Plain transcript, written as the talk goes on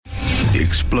The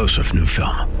explosive new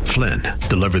film, Flynn,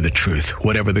 deliver the truth,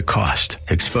 whatever the cost,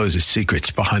 exposes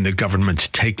secrets behind the government's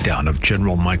takedown of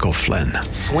General Michael Flynn.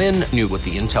 Flynn knew what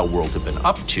the intel world had been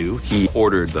up to. He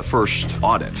ordered the first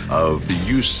audit of the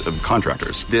use of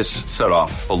contractors. This set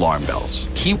off alarm bells.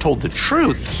 He told the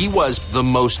truth. He was the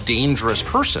most dangerous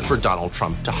person for Donald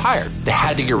Trump to hire. They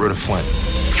had to get rid of Flynn.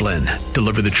 Flynn,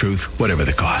 deliver the truth, whatever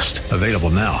the cost. Available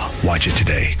now. Watch it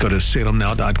today. Go to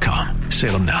salemnow.com.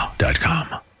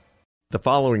 salemnow.com. The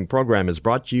following program is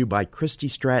brought to you by Christy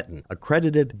Stratton,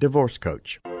 accredited divorce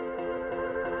coach.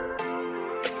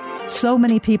 So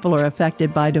many people are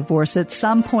affected by divorce at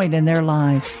some point in their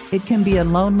lives. It can be a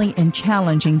lonely and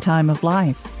challenging time of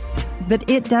life. But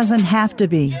it doesn't have to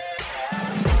be.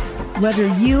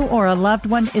 Whether you or a loved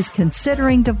one is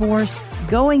considering divorce,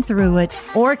 going through it,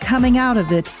 or coming out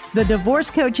of it, the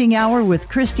Divorce Coaching Hour with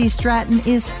Christy Stratton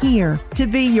is here to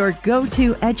be your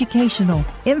go-to educational,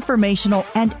 informational,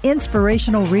 and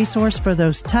inspirational resource for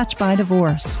those touched by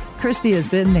divorce. Christy has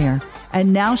been there,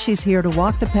 and now she's here to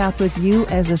walk the path with you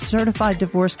as a certified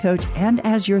divorce coach and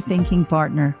as your thinking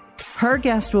partner. Her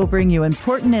guest will bring you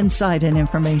important insight and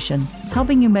information,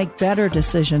 helping you make better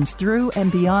decisions through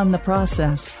and beyond the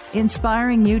process,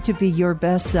 inspiring you to be your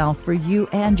best self for you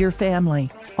and your family,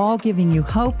 all giving you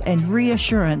hope and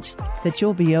reassurance that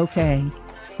you'll be okay.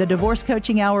 The Divorce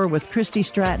Coaching Hour with Christy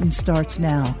Stratton starts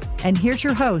now. And here's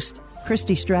your host,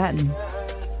 Christy Stratton.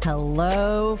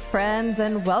 Hello, friends,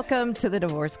 and welcome to the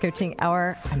Divorce Coaching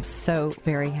Hour. I'm so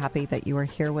very happy that you are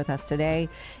here with us today.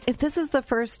 If this is the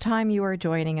first time you are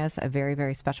joining us, a very,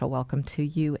 very special welcome to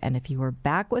you. And if you are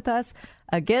back with us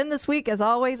again this week, as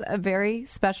always, a very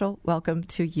special welcome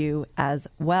to you as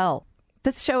well.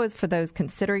 This show is for those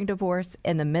considering divorce,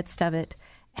 in the midst of it,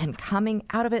 and coming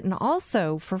out of it, and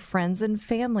also for friends and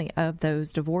family of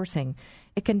those divorcing.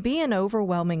 It can be an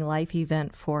overwhelming life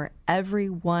event for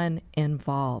everyone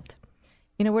involved.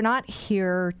 You know, we're not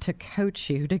here to coach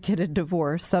you to get a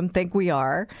divorce. Some think we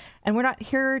are. And we're not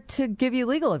here to give you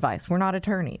legal advice. We're not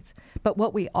attorneys. But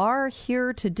what we are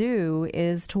here to do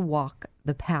is to walk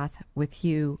the path with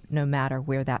you, no matter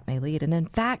where that may lead. And in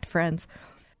fact, friends,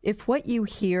 if what you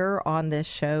hear on this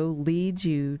show leads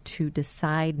you to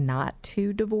decide not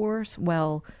to divorce,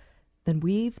 well, then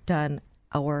we've done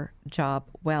our job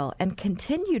well. And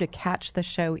continue to catch the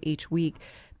show each week,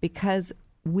 because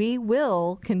we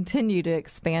will continue to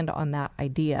expand on that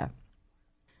idea.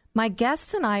 My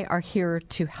guests and I are here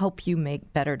to help you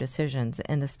make better decisions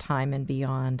in this time and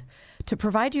beyond, to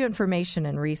provide you information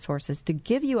and resources, to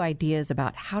give you ideas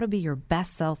about how to be your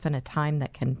best self in a time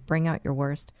that can bring out your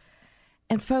worst.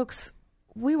 And folks,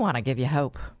 we want to give you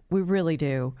hope. We really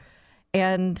do.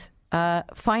 And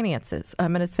finances.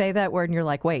 I'm going to say that word and you're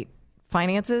like, wait,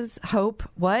 finances, hope,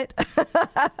 what?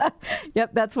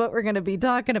 Yep, that's what we're going to be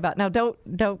talking about. Now,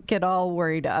 don't get all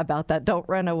worried about that. Don't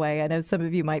run away. I know some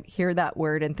of you might hear that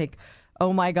word and think,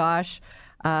 oh my gosh,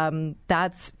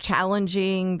 that's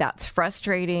challenging, that's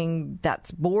frustrating,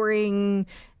 that's boring.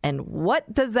 And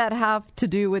what does that have to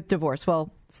do with divorce?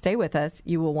 Well, stay with us.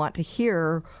 You will want to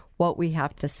hear what we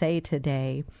have to say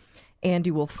today, and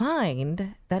you will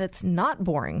find that it's not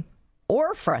boring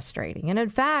or frustrating. And in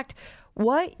fact,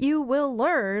 what you will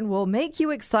learn will make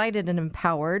you excited and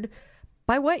empowered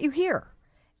by what you hear.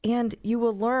 And you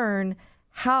will learn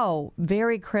how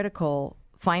very critical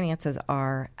finances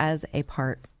are as a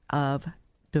part of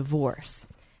divorce.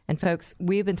 And folks,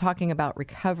 we've been talking about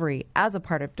recovery as a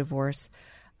part of divorce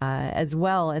as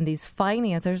well. And these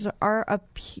finances are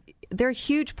they're a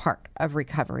huge part of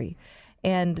recovery.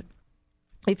 And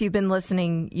if you've been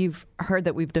listening, you've heard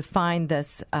that we've defined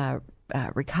this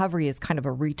recovery as kind of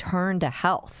a return to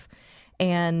health.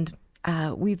 And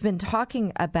we've been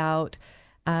talking about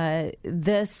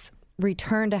this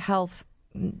return to health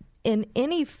in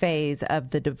any phase of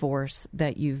the divorce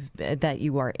that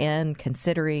you are in,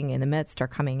 considering, in the midst, or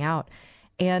coming out.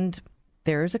 And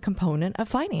there's a component of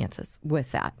finances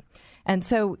with that. And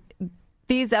so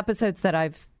these episodes that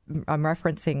I'm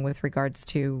referencing with regards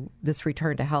to this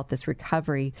return to health, this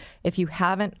recovery, if you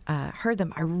haven't heard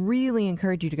them, I really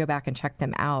encourage you to go back and check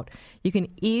them out. You can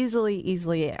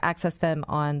easily access them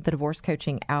on the Divorce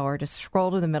Coaching Hour. Just scroll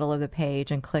to the middle of the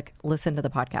page and click listen to the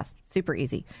podcast. Super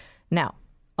easy. Now,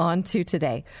 on to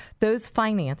today. Those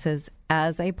finances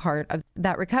as a part of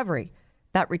that recovery,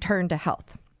 that return to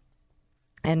health.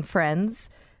 And friends,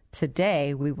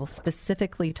 today we will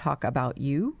specifically talk about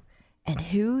you and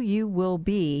who you will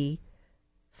be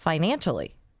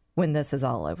financially when this is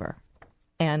all over.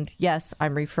 And yes,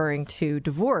 I'm referring to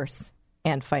divorce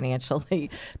and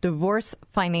financially. Divorce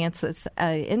finances,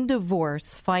 in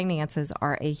divorce, finances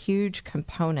are a huge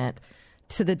component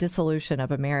to the dissolution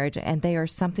of a marriage, and they are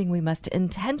something we must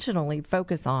intentionally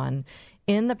focus on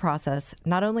in the process,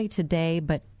 not only today,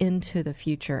 but into the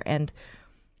future. And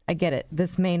I get it.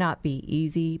 This may not be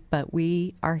easy, but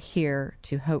we are here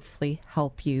to hopefully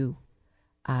help you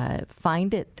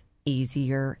find it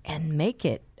easier and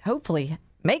hopefully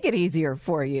make it easier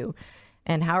for you.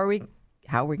 And how are we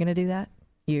going to do that?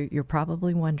 You're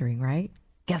probably wondering, right?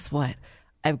 Guess what?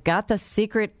 I've got the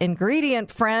secret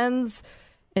ingredient, friends,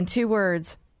 in 2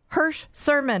 words, Hirsch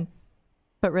Sermon.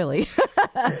 But really,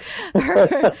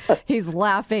 he's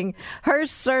laughing.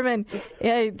 Hirsch Sermon,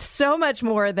 so much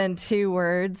more than 2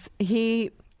 words.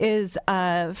 He is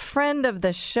a friend of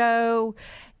the show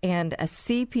and a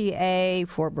CPA,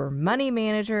 former money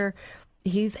manager.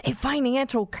 He's a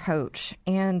financial coach,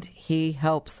 and he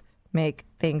helps make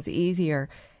things easier.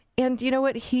 And you know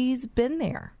what? He's been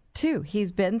there, too.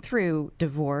 He's been through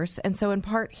divorce, and so in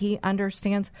part, he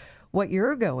understands what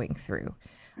you're going through.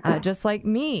 Just like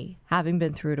me, having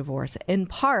been through a divorce. In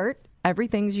part,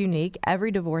 everything's unique.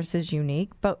 Every divorce is unique.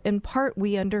 But in part,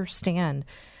 we understand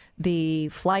the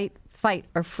flight, fight,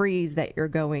 or freeze that you're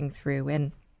going through.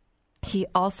 And he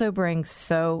also brings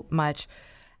so much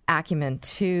acumen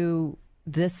to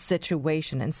this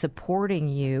situation and supporting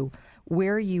you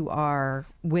where you are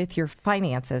with your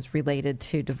finances related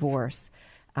to divorce.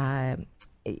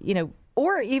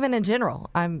 Or even in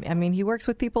general. I mean, he works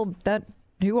with people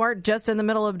who aren't just in the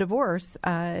middle of divorce.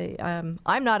 I'm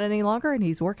not any longer, and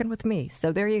he's working with me.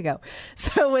 So there you go.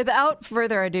 So without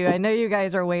further ado, I know you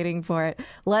guys are waiting for it.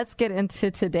 Let's get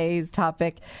into today's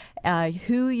topic,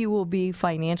 who you will be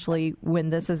financially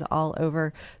when this is all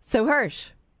over. So Hirsch,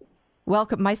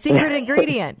 welcome. My secret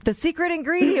ingredient, the secret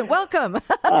ingredient. Welcome.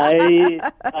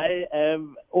 I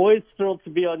am always thrilled to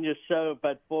be on your show,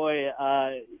 but boy,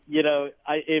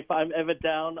 if I'm ever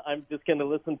down, I'm just going to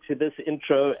listen to this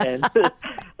intro, and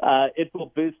it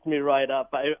will boost me right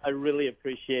up. I really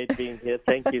appreciate being here.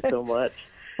 Thank you so much.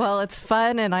 Well, it's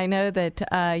fun, and I know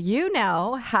that you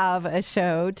now have a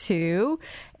show, too,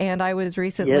 and I was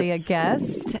recently a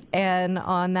guest and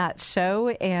on that show,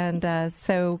 and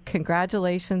so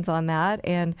congratulations on that.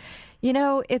 And,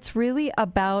 it's really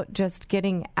about just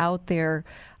getting out there.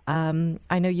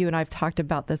 I know you and I have talked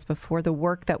about this before, the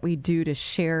work that we do to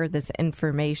share this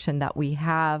information that we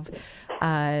have,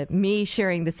 me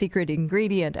sharing the secret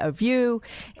ingredient of you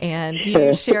and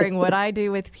you sharing what I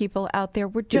do with people out there.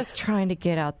 We're just trying to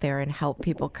get out there and help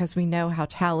people because we know how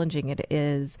challenging it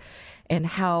is and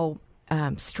how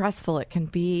stressful it can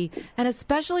be. And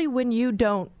especially when you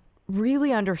don't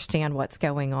really understand what's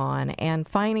going on, and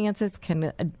finances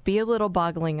can be a little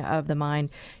boggling of the mind.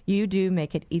 You do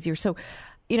make it easier. So,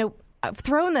 I've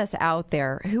thrown this out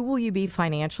there. Who will you be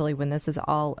financially when this is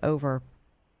all over?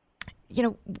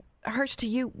 Hirsch, to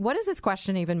you, what does this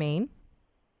question even mean?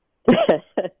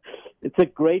 It's a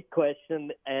great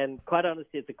question, and quite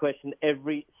honestly, it's a question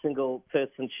every single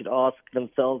person should ask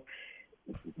themselves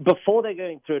before they're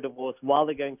going through a divorce, while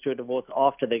they're going through a divorce,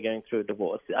 after they're going through a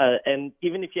divorce. And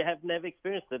even if you have never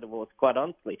experienced a divorce, quite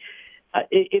honestly,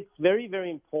 it's very,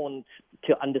 very important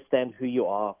to understand who you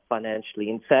are financially.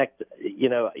 In fact, you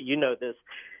know this.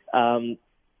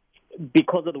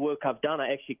 Because of the work I've done,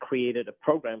 I actually created a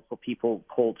program for people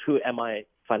called Who Am I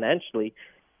Financially?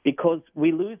 Because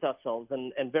we lose ourselves,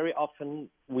 and very often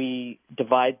we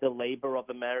divide the labor of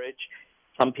a marriage.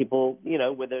 Some people,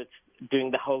 whether it's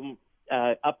doing the home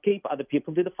upkeep, other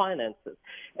people do the finances.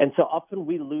 And so often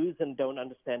we lose and don't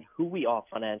understand who we are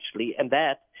financially, and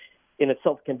that in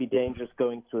itself can be dangerous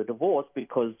going through a divorce,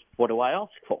 because what do I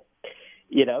ask for?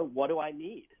 What do I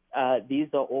need? These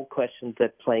are all questions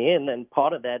that play in, and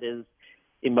part of that is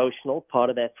emotional, part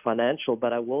of that's financial.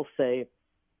 But I will say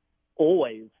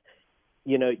always,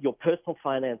 your personal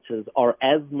finances are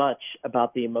as much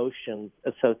about the emotions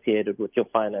associated with your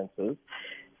finances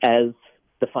as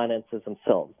the finances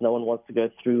themselves. No one wants to go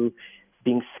through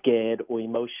being scared or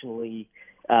emotionally,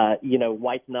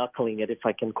 white-knuckling it, if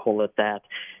I can call it that.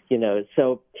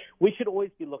 So we should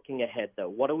always be looking ahead, though.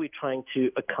 What are we trying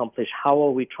to accomplish? How are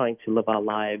we trying to live our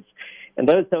lives? And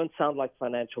those don't sound like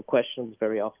financial questions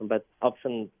very often, but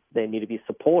often they need to be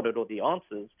supported, or the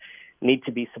answers need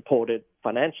to be supported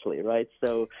financially, right?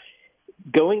 So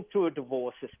going through a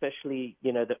divorce, especially,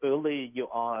 the earlier you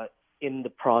are in the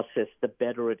process, the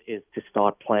better it is to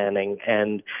start planning.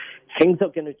 And things are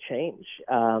going to change.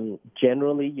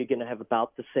 Generally, you're going to have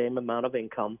about the same amount of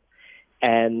income,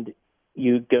 and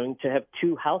you're going to have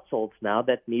two households now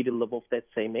that need to live off that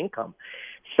same income.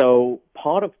 So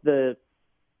part of the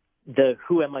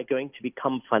who am I going to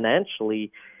become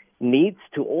financially needs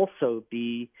to also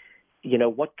be,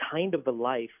 what kind of a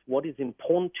life, what is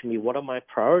important to me, what are my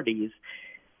priorities,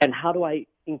 And how do I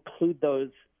include those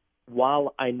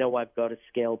while I know I've got to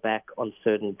scale back on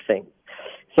certain things?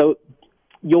 So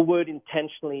your word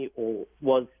intentionally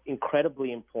was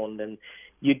incredibly important, and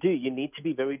you need to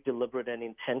be very deliberate and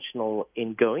intentional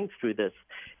in going through this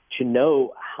to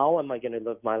know, how am I going to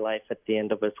live my life at the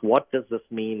end of this? What does this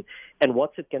mean? And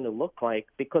what's it going to look like?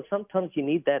 Because sometimes you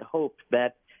need that hope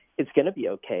that it's going to be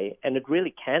okay, and it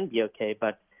really can be okay,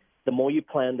 but the more you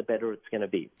plan, the better it's going to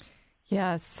be.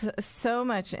 Yes, so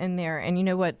much in there. And you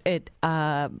know what? It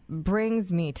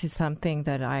brings me to something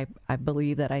that I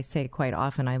believe that I say quite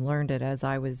often. I learned it as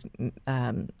I was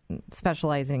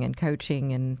specializing in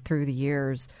coaching, and through the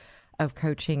years of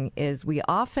coaching, is we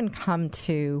often come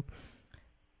to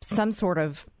some sort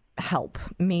of help,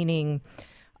 meaning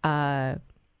help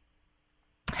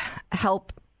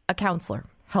a counselor,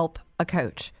 help a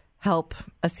coach, help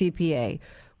a CPA.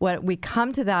 What we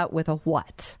come to that with a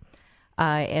what.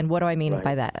 And what do I mean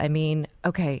by that? I mean,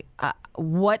 okay,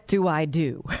 what do I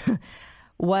do?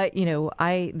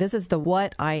 This is the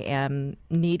what I am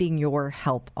needing your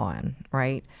help on,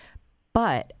 right?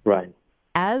 But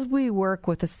as we work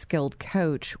with a skilled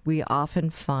coach, we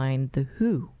often find the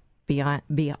who beyond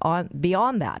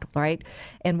that, right?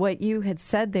 And what you had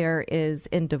said there is,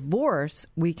 in divorce,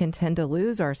 we can tend to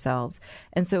lose ourselves.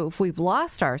 And so if we've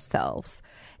lost ourselves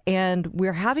and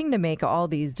we're having to make all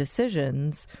these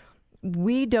decisions,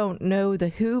 we don't know the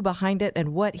who behind it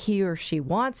and what he or she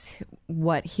wants,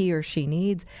 what he or she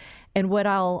needs. And what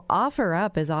I'll offer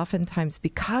up is, oftentimes,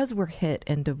 because we're hit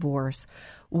in divorce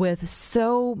with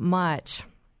so much,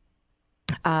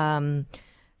 so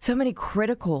many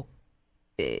critical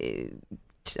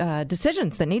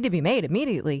decisions that need to be made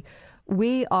immediately,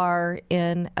 we are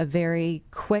in a very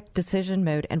quick decision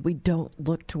mode, and we don't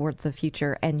look towards the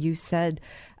future. And you said,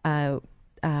 this,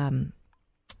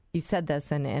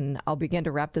 and I'll begin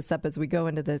to wrap this up as we go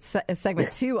into the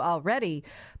segment 2 already,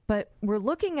 but we're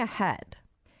looking ahead,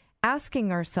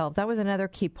 asking ourselves, that was another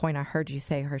key point I heard you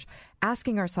say, Hirsch,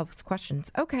 asking ourselves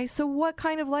questions. Okay, so what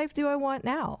kind of life do I want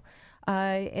now?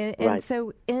 And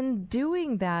so in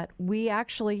doing that, we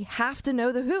actually have to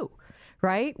know the who,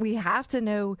 right? We have to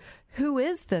know, who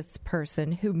is this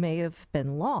person who may have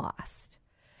been lost?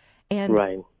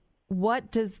 And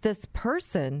what does this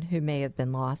person who may have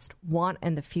been lost want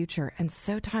in the future? And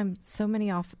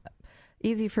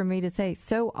easy for me to say,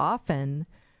 so often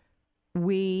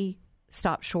we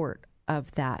stop short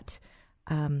of that.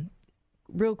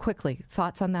 Real quickly,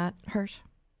 thoughts on that, Hirsch?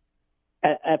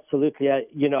 Absolutely.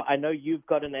 I know you've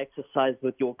got an exercise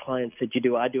with your clients that you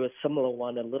do. I do a similar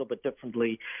one a little bit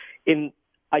differently in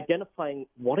identifying,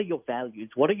 what are your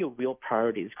values? What are your real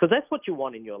priorities? Because that's what you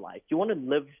want in your life. You want to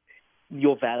live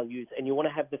your values, and you want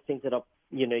to have the things that are,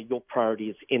 your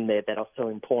priorities in there that are so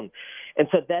important. And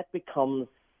so that becomes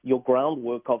your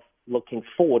groundwork of looking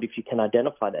forward, if you can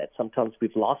identify that. Sometimes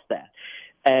we've lost that.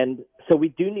 And so we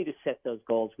do need to set those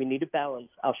goals. We need to balance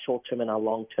our short-term and our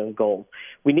long-term goals.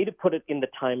 We need to put it in the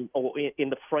time, or in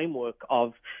the framework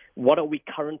of, what are we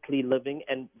currently living,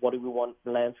 and what do we want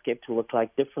the landscape to look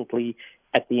like differently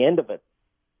at the end of it.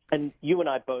 And you and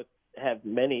I both have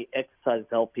many exercises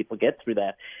to help people get through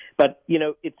that. But,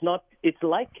 it's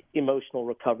like emotional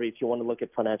recovery, if you want to look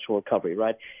at financial recovery,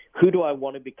 right? Who do I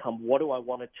want to become? What do I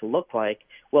want it to look like?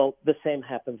 Well, the same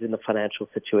happens in the financial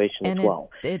situation as well.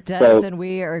 It does, and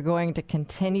we are going to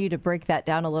continue to break that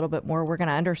down a little bit more. We're going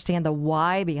to understand the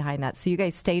why behind that. So you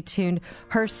guys stay tuned.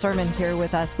 Hirsch Sermon here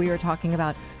with us. We are talking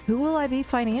about, who will I be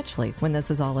financially when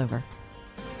this is all over?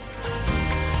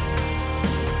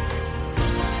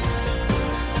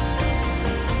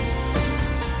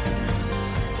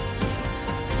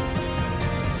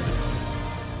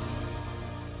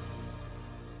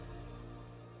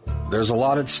 There's a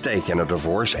lot at stake in a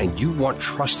divorce, and you want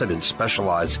trusted and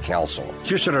specialized counsel.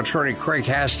 Houston attorney Craig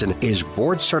Haston is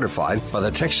board certified by the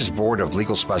Texas Board of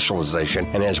Legal Specialization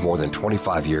and has more than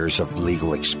 25 years of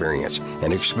legal experience.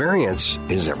 And experience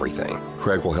is everything.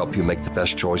 Craig will help you make the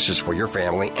best choices for your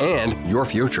family and your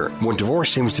future. When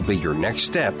divorce seems to be your next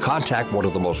step, contact one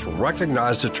of the most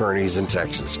recognized attorneys in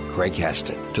Texas, Craig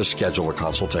Haston. To schedule a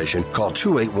consultation, call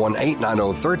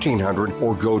 281-890-1300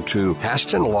 or go to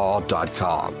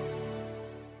hastonlaw.com.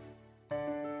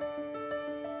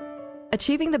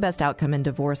 Achieving the best outcome in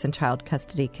divorce and child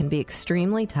custody can be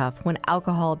extremely tough when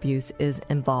alcohol abuse is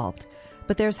involved.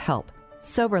 But there's help.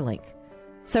 SoberLink.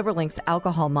 SoberLink's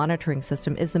alcohol monitoring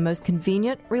system is the most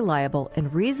convenient, reliable,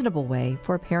 and reasonable way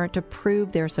for a parent to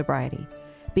prove their sobriety.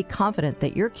 Be confident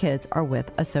that your kids are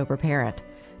with a sober parent.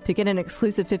 To get an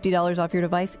exclusive $50 off your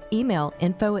device, email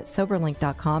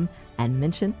info@soberlink.com and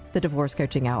mention the Divorce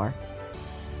Coaching Hour.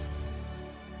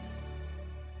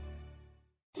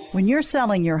 When you're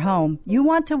selling your home, you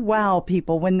want to wow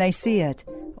people when they see it.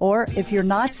 Or if you're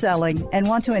not selling and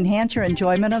want to enhance your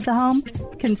enjoyment of the home,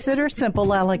 consider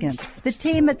Simple Elegance. The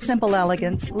team at Simple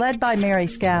Elegance, led by Mary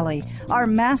Scally, are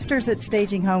masters at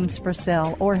staging homes for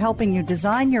sale or helping you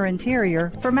design your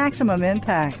interior for maximum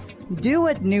impact. Do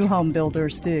what new home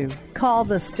builders do. Call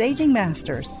the Staging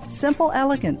Masters, Simple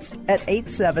Elegance, at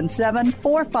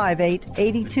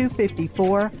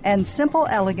 877-458-8254 and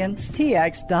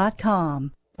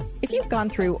simpleelegancetx.com. If you've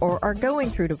gone through or are going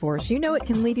through divorce, you know it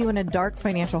can leave you in a dark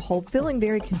financial hole, feeling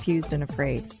very confused and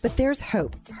afraid. But there's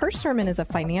hope. Hirsch Sermon is a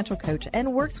financial coach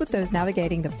and works with those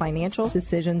navigating the financial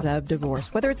decisions of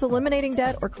divorce. Whether it's eliminating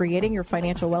debt or creating your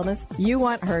financial wellness, you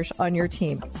want Hirsch on your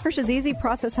team. Hirsch's easy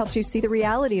process helps you see the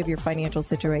reality of your financial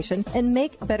situation and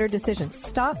make better decisions.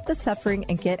 Stop the suffering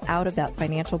and get out of that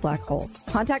financial black hole.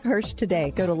 Contact Hirsch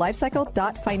today. Go to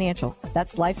lifecycle.financial.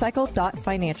 That's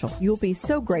lifecycle.financial. You'll be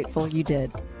so grateful you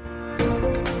did.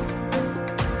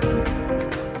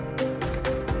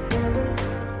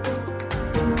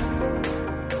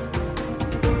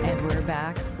 And we're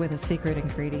back with a secret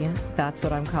ingredient. That's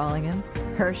what I'm calling it.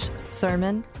 Hirsch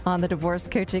Sermon on the Divorce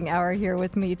Coaching Hour here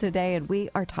with me today, and we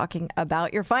are talking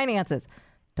about your finances.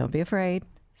 Don't be afraid.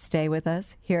 Stay with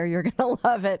us. Here, you're going to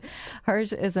love it.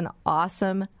 Hirsch is an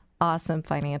awesome, awesome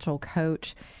financial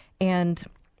coach. And,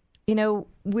 you know,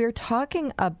 we're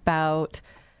talking about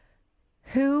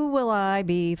who will I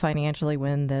be financially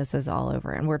when this is all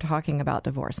over? And we're talking about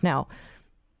divorce. Now,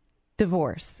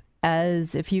 divorce,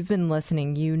 as if you've been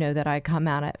listening, you know that I come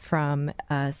at it from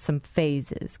some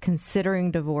phases,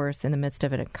 considering divorce in the midst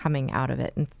of it and coming out of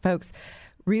it. And folks,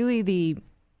 really the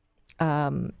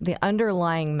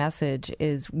underlying message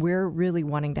is we're really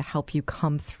wanting to help you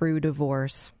come through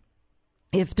divorce,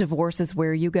 if divorce is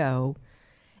where you go,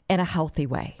 in a healthy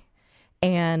way.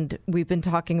 And we've been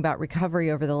talking about recovery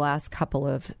over the last couple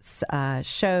of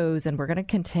shows, and we're going to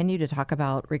continue to talk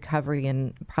about recovery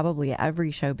in probably every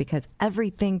show, because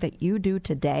everything that you do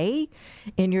today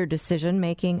in your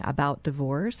decision-making about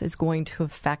divorce is going to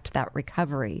affect that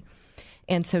recovery.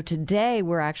 And so today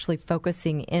we're actually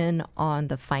focusing in on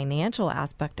the financial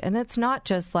aspect, and it's not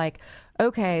just like,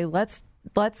 okay, let's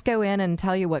go in and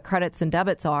tell you what credits and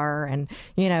debits are and,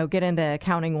 you know, get into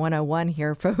accounting 101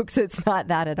 here, folks. It's not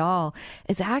that at all.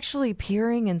 It's actually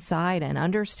peering inside and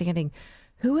understanding,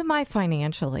 who am I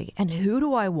financially and who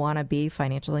do I want to be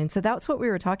financially? And so that's what we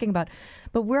were talking about.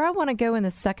 But where I want to go in the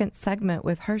second segment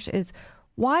with Hirsch is,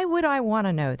 why would I want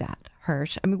to know that,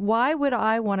 Hirsch? I mean, why would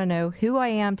I want to know who I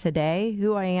am today,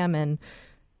 who I am in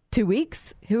 2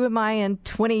 weeks, who am I in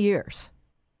 20 years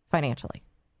financially?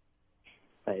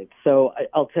 Right. So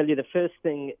I'll tell you, the first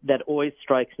thing that always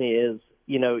strikes me is,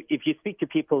 you know, if you speak to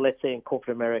people, let's say in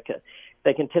corporate America,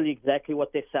 they can tell you exactly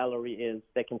what their salary is.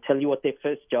 They can tell you what their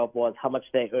first job was, how much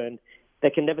they earned.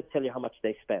 They can never tell you how much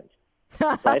they spent.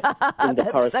 Right? In the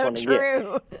corresponding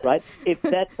year. Right? It's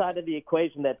that side of the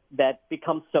equation that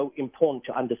becomes so important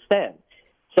to understand.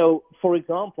 So, for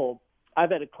example, I've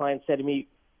had a client say to me,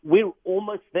 we're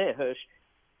almost there, Hirsch.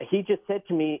 He just said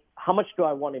to me, how much do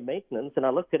I want in maintenance? And I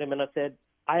looked at him and I said,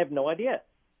 I have no idea.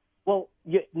 Well,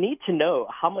 you need to know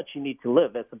how much you need to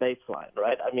live as a baseline,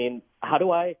 right? I mean, how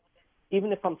do I,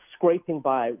 even if I'm scraping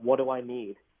by, what do I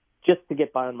need just to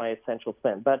get by on my essential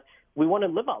spend? But we want to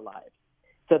live our lives.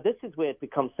 So this is where it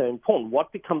becomes so important.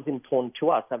 What becomes important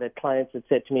to us? I've had clients that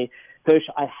said to me, Hirsch,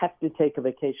 I have to take a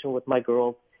vacation with my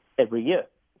girls every year.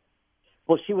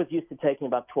 Well, she was used to taking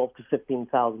about $12,000 to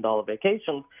 $15,000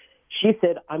 vacations. She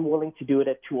said, I'm willing to do it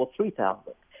at $2,000 or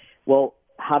 $3,000. Well,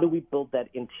 how do we build that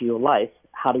into your life?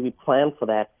 How do we plan for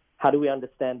that? How do we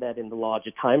understand that in the larger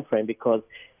time frame? Because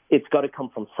it's got to come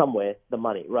from somewhere, the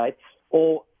money, right?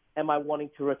 Or am I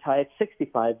wanting to retire at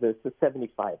 65 versus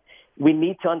 75? We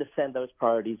need to understand those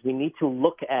priorities. We need to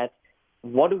look at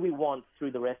what do we want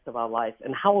through the rest of our life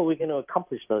and how are we going to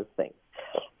accomplish those things?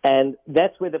 And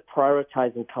that's where the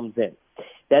prioritizing comes in.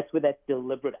 That's where that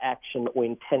deliberate action or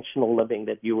intentional living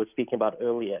that you were speaking about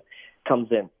earlier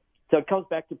comes in. So it comes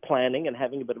back to planning and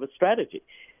having a bit of a strategy.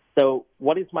 So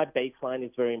what is my baseline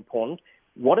is very important.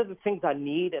 What are the things I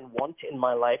need and want in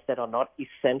my life that are not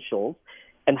essentials?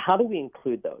 And how do we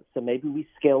include those? So maybe we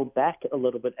scale back a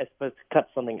little bit as opposed to cut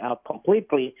something out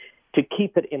completely to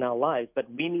keep it in our lives.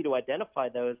 But we need to identify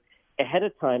those ahead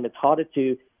of time. It's harder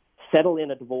to settle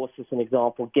in a divorce, as an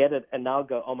example, get it, and now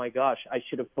go, oh, my gosh, I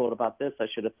should have thought about this, I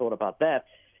should have thought about that.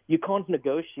 You can't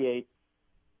negotiate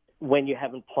when you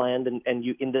haven't planned and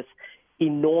you're in this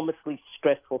enormously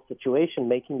stressful situation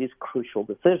making these crucial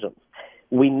decisions.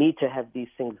 We need to have these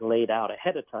things laid out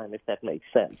ahead of time, if that makes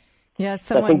sense. Yeah,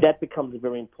 so I think that becomes a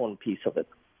very important piece of it.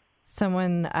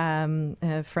 Someone,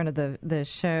 a friend of the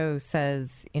show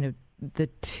says, the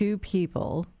two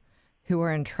people who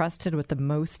are entrusted with the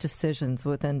most decisions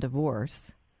within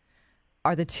divorce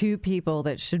are the two people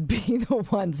that should be the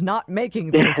ones not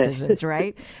making the decisions,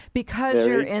 right? Because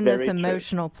you're in this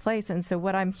emotional place. And so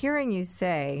what I'm hearing you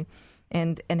say,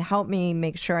 and help me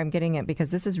make sure I'm getting it,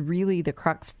 because this is really the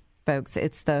crux, folks.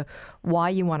 It's the why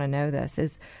you want to know this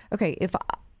is, okay,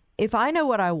 if I know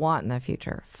what I want in the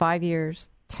future, 5 years,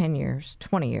 10 years,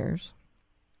 20 years,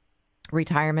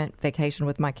 retirement, vacation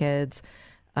with my kids,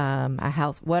 a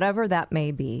house, whatever that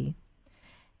may be,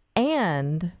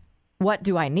 and what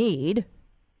do I need,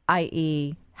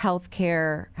 i.e. health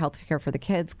care for the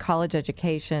kids, college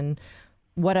education,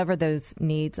 whatever those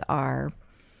needs are,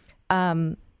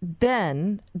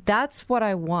 then that's what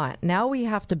I want. Now we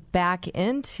have to back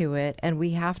into it, and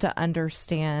we have to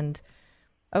understand,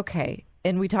 okay,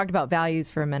 and we talked about values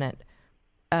for a minute.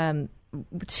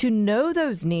 To know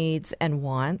those needs and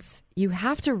wants, you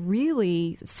have to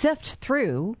really sift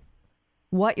through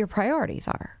what your priorities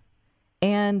are.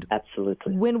 And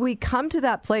absolutely, when we come to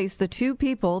that place, the two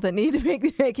people that need to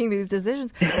be making these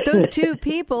decisions, those two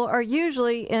people are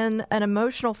usually in an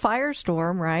emotional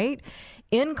firestorm, right?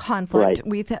 In conflict. Right.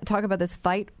 We talk about this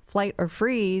fight, flight, or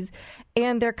freeze,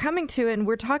 and they're coming to, and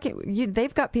we're talking,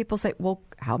 they've got people say, well,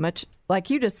 how much, like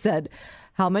you just said,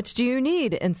 how much do you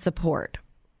need in support?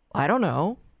 I don't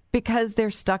know, because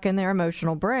they're stuck in their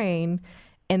emotional brain,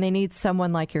 and they need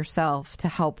someone like yourself to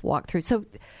help walk through. So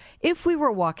if we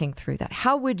were walking through that,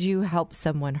 how would you help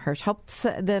someone, Hirsch, help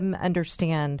them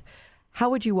understand, how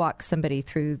would you walk somebody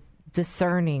through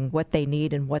discerning what they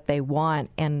need and what they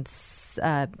want, and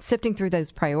sifting through those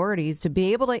priorities to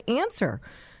be able to answer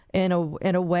in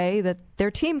a way that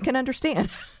their team can understand?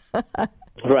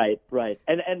 Right.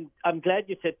 And I'm glad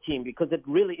you said team, because it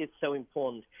really is so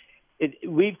important.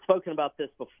 We've spoken about this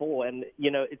before, and,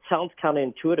 it sounds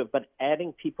counterintuitive, but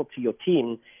adding people to your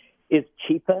team is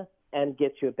cheaper and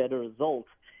gets you a better result.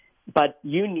 But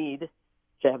you need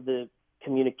to have the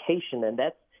communication, and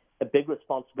that's a big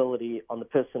responsibility on the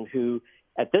person who,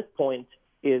 at this point,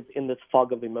 is in this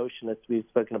fog of emotion as we've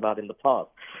spoken about in the past.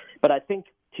 But I think,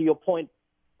 to your point,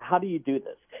 how do you do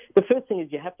this? The first thing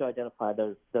is you have to identify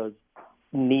those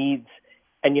needs,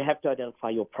 and you have to identify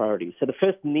your priorities. So the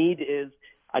first need is,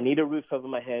 I need a roof over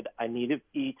my head, I need to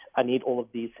eat, I need all of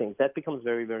these things. That becomes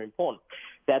very, very important.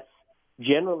 That's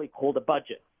generally called a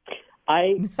budget.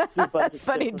 That's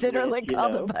funny, generally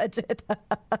called a budget.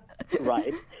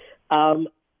 Right.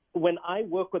 When I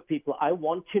work with people, I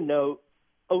want to know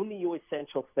only your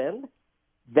essential spend.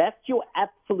 That's your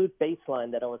absolute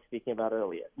baseline that I was speaking about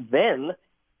earlier. Then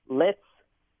let's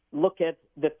look at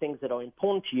the things that are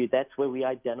important to you. That's where we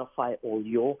identify all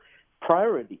your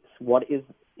priorities. What is,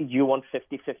 you want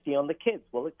 50-50 on the kids?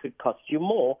 Well, it could cost you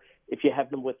more if you have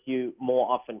them with you more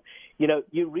often.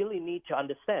 You really need to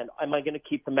understand, am I going to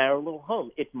keep the marital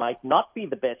home? It might not be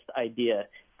the best idea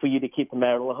for you to keep the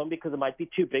marital home, because it might be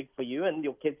too big for you, and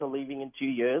your kids are leaving in 2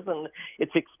 years, and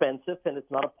it's expensive, and it's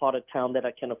not a part of town that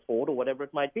I can afford, or whatever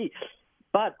it might be.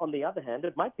 But on the other hand,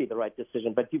 it might be the right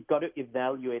decision, but you've got to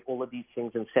evaluate all of these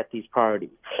things and set these priorities.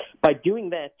 By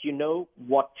doing that, you know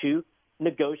what to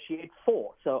negotiate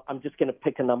for. So I'm just going to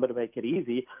pick a number to make it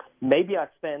easy. Maybe I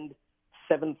spend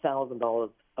 $7,000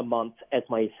 a month as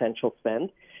my essential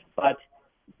spend, but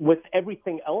with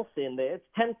everything else in there, it's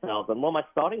 $10,000. Well, my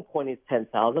starting point is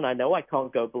 $10,000. I know I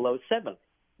can't go below $7,000.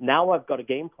 Now I've got a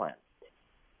game plan,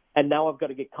 and now I've got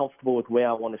to get comfortable with where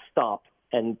I want to stop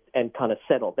and kind of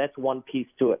settle. That's one piece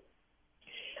to it.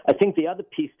 I think the other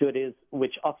piece to it is,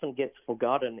 which often gets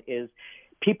forgotten, is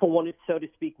people want to, so to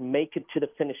speak, make it to the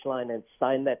finish line and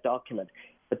sign that document.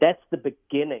 But that's the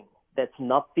beginning. That's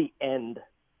not the end,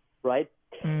 right?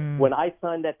 When I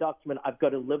sign that document, I've got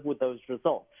to live with those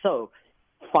results. So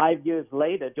 5 years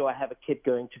later, do I have a kid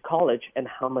going to college, and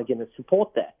how am I going to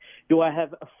support that? Do I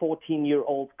have a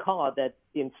 14-year-old car that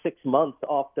in 6 months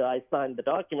after I signed the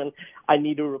document, I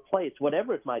need to replace,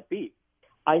 whatever it might be?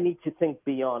 I need to think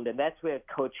beyond, and that's where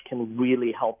a coach can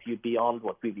really help you beyond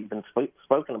what we've even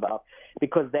spoken about,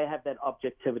 because they have that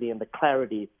objectivity and the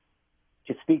clarity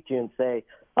to speak to you and say,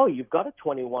 oh, you've got a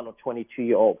 21 or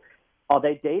 22-year-old. Are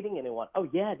they dating anyone? Oh,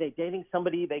 yeah, they're dating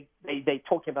somebody. They're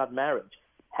talking about marriage.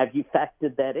 Have you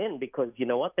factored that in? Because you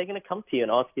know what? They're going to come to you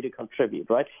and ask you to contribute,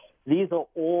 right? These are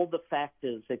all the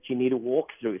factors that you need to walk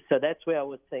through. So that's where I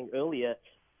was saying earlier,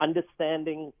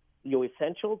 understanding your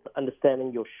essentials,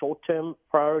 understanding your short-term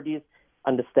priorities,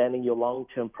 understanding your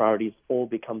long-term priorities all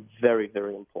become very,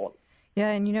 very important.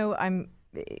 Yeah, and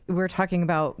we're talking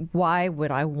about why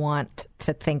would I want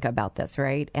to think about this,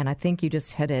 right? And I think you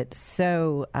just hit it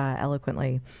so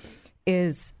eloquently,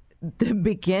 is the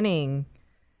beginning.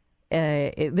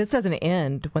 This doesn't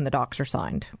end when the docs are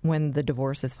signed, when the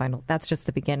divorce is final. That's just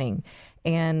the beginning.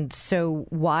 And so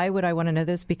why would I want to know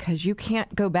this? Because you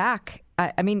can't go back.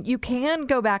 I mean, you can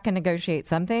go back and negotiate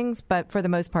some things, but for the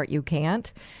most part, you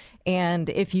can't. And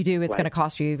if you do, it's going to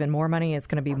cost you even more money. It's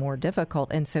going to be more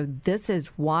difficult. And so this is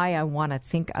why I want to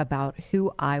think about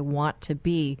who I want to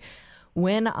be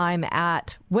when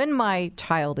my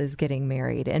child is getting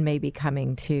married and maybe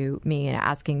coming to me and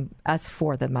asking us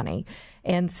for the money.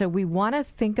 And so we want to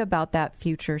think about that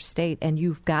future state, and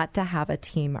you've got to have a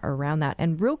team around that.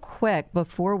 And real quick,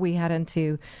 before we head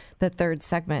into the third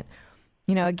segment,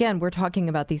 again, we're talking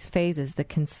about these phases, the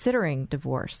considering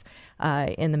divorce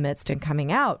in the midst and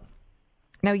coming out.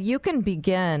 Now, you can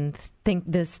begin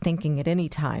thinking at any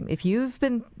time. If you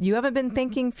haven't been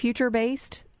thinking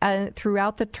future-based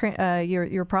throughout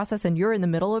your process, and you're in the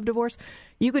middle of divorce,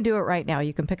 you can do it right now.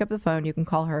 You can pick up the phone, you can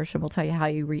call Hirsch, and we'll tell you how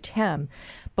you reach him.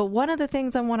 But one of the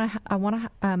things I want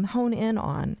to hone in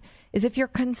on is if you're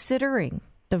considering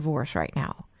divorce right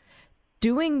now,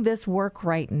 doing this work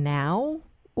right now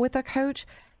with a coach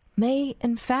may,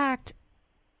 in fact,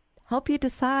 help you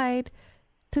decide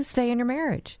to stay in your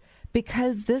marriage.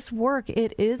 Because this work,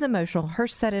 it is emotional.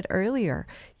 Hirsch said it earlier.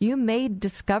 You may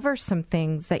discover some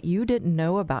things that you didn't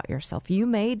know about yourself. You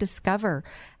may discover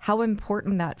how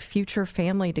important that future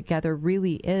family together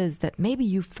really is that maybe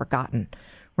you've forgotten,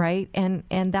 right? And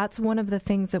that's one of the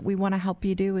things that we want to help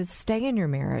you do is stay in your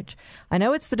marriage. I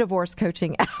know it's the divorce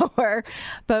coaching hour,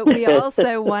 but we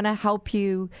also want to help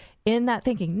you in that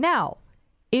thinking. Now,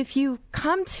 if you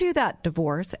come to that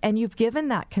divorce and you've given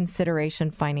that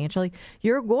consideration financially,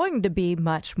 you're going to be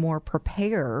much more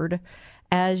prepared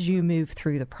as you move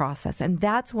through the process. And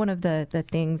that's one of the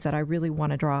things that I really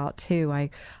want to draw out too. I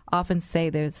often say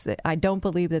I don't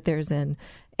believe that there's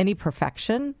any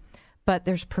perfection, but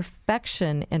there's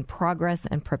perfection in progress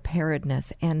and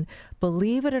preparedness. And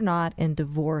believe it or not, in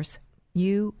divorce,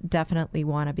 you definitely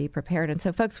want to be prepared. And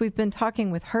so, folks, we've been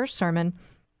talking with Hirsch Sermon.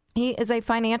 He is a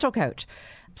financial coach.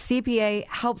 CPA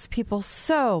helps people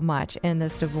so much in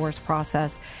this divorce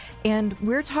process. And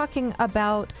we're talking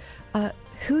about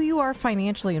who you are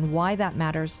financially and why that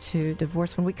matters to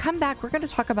divorce. When we come back, we're going to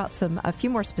talk about a few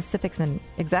more specifics and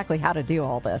exactly how to do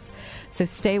all this. So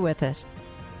stay with us.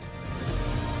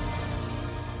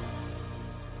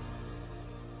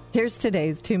 Here's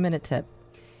today's 2-minute tip.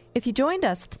 If you joined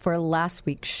us for last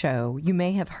week's show, you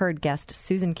may have heard guest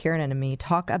Susan Kieran and me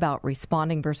talk about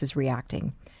responding versus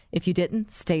reacting. If you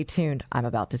didn't, stay tuned. I'm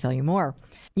about to tell you more.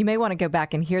 You may want to go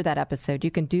back and hear that episode.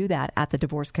 You can do that at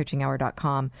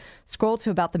thedivorcecoachinghour.com. Scroll to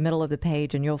about the middle of the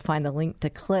page and you'll find the link to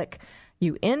click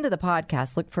you into the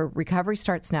podcast. Look for Recovery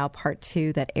Starts Now Part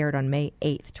 2 that aired on May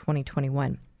 8th,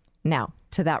 2021. Now,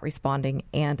 to that responding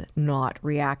and not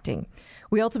reacting.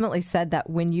 We ultimately said that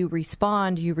when you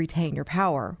respond, you retain your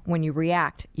power. When you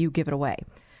react, you give it away.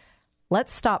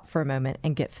 Let's stop for a moment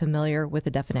and get familiar with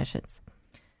the definitions.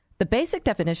 The basic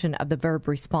definition of the verb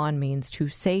respond means to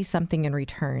say something in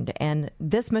return, and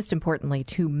this, most importantly,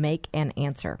 to make an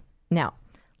answer. Now,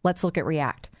 let's look at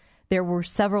react. There were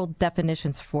several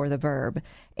definitions for the verb,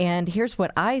 and here's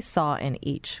what I saw in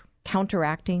each.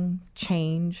 Counteracting,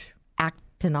 change, act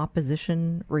in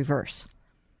opposition, reverse.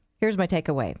 Here's my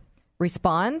takeaway.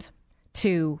 Respond,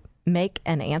 to make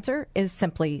an answer, is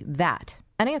simply that,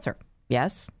 an answer.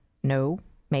 Yes, no,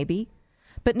 maybe.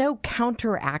 But no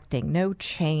counteracting, no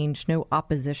change, no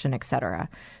opposition, etc.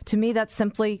 To me, that's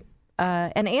simply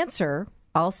an answer,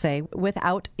 I'll say,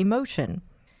 without emotion.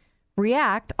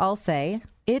 React, I'll say,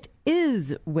 it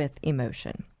is with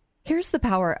emotion. Here's the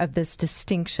power of this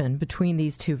distinction between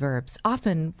these two verbs.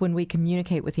 Often when we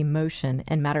communicate with emotion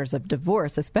in matters of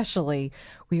divorce, especially,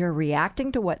 we are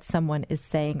reacting to what someone is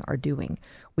saying or doing.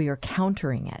 We are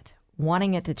countering it,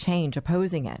 wanting it to change,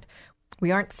 opposing it. We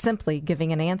aren't simply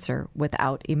giving an answer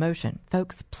without emotion.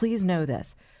 Folks, please know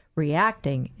this.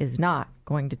 Reacting is not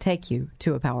going to take you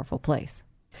to a powerful place.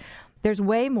 There's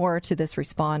way more to this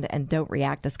respond and don't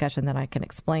react discussion than I can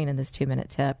explain in this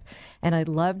 2-minute tip, and I'd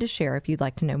love to share if you'd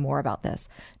like to know more about this.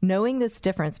 Knowing this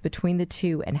difference between the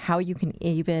two and how you can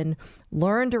even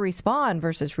learn to respond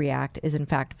versus react is, in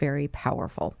fact, very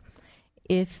powerful.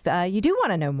 If you do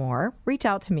want to know more, reach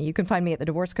out to me. You can find me at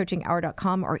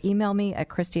thedivorcecoachinghour.com or email me at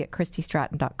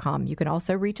Christy@ChristyStratton.com. You can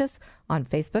also reach us on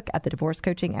Facebook at The Divorce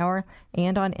Coaching Hour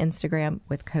and on Instagram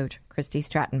with Coach Christy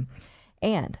Stratton.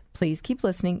 And please keep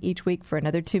listening each week for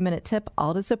another 2-minute tip,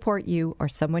 all to support you or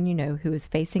someone you know who is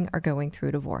facing or going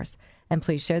through divorce. And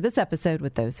please share this episode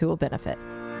with those who will benefit.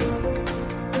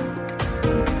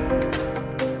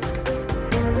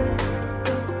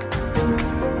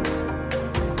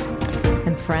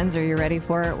 friends, are you ready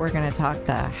for it? We're going to talk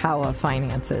the how of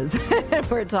finances.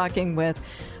 We're talking with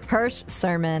Hirsch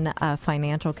Sermon, a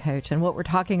financial coach. And what we're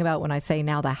talking about when I say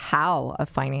now the how of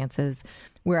finances,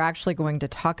 we're actually going to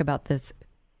talk about this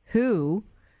who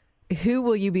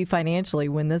will you be financially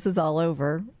when this is all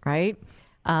over, right?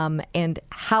 And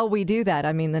how we do that.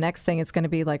 I mean, the next thing it's going to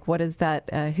be like, what is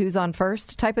that who's on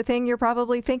first type of thing you're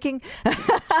probably thinking.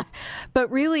 But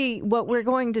really what we're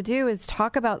going to do is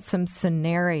talk about some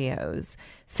scenarios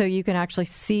so you can actually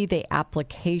see the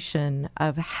application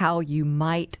of how you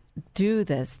might do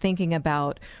this, thinking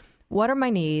about what are my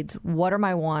needs, what are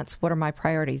my wants, what are my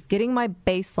priorities, getting my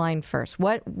baseline first.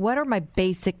 What are my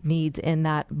basic needs in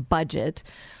that budget?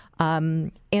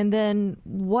 And then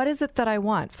what is it that I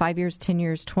want 5 years, 10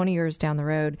 years, 20 years down the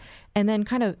road? And then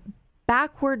kind of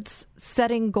backwards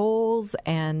setting goals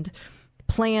and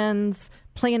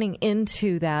planning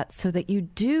into that so that you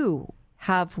do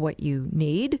have what you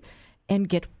need and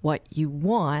get what you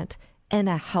want in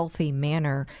a healthy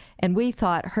manner. And we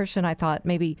thought, Hirsch and I thought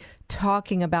maybe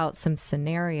talking about some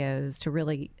scenarios to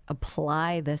really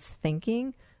apply this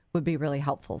thinking would be really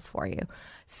helpful for you.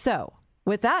 So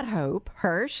with that hope,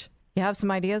 Hirsch, you have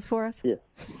some ideas for us? Yes,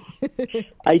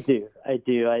 I do.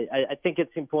 I think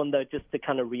it's important, though, just to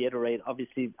kind of reiterate,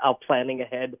 obviously, our planning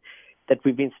ahead that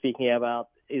we've been speaking about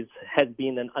has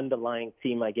been an underlying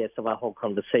theme, I guess, of our whole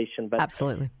conversation. But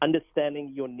absolutely,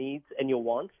 understanding your needs and your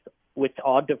wants, which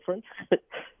are different,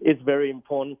 is very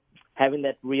important. Having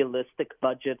that realistic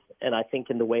budget, and I think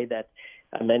in the way that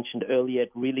I mentioned earlier,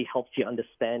 it really helps you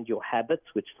understand your habits,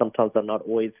 which sometimes are not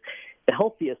always the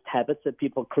healthiest habits that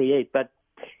people create. But,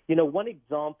 you know, one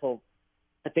example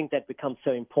I think that becomes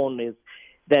so important is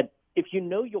that if you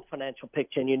know your financial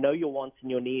picture and you know your wants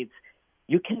and your needs,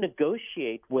 you can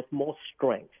negotiate with more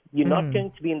strength. You're not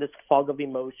going to be in this fog of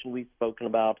emotion we've spoken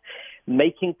about,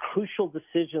 making crucial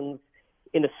decisions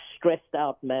in a stressed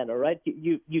out manner, right?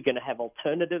 You're going to have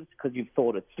alternatives because you've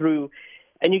thought it through,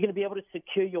 and you're going to be able to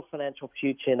secure your financial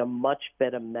future in a much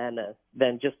better manner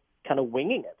than just kind of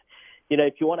winging it. You know,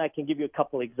 if you want, I can give you a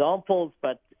couple examples,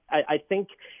 but I think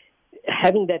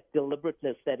having that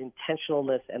deliberateness, that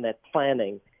intentionalness, and that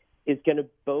planning is going to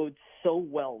bode so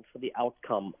well for the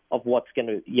outcome of what's going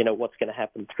to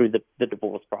happen through the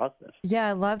divorce process. Yeah,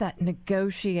 I love that.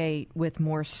 Negotiate with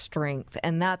more strength,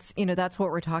 and that's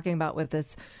what we're talking about with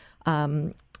this.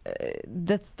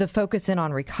 The focus in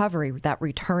on recovery, that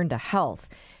return to health,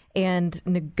 and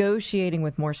negotiating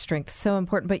with more strength, so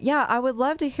important. But yeah, I would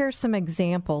love to hear some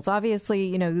examples. Obviously,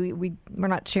 you know, we're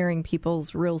not sharing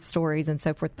people's real stories and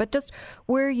so forth, but just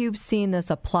where you've seen this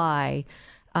apply.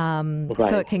 Right.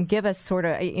 So it can give us sort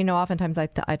of, you know, oftentimes I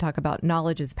talk about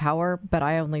knowledge is power, but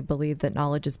I only believe that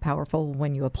knowledge is powerful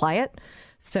when you apply it.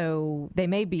 So they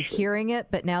may be hearing it,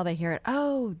 but now they hear it.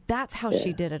 Oh, that's how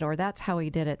she did it, or that's how he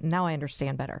did it. And now I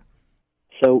understand better.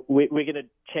 So we're going to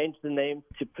change the name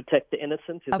to protect the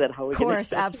innocent. Is that how we're going to? Of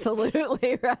course,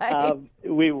 absolutely right.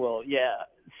 We will, yeah.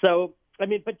 So, I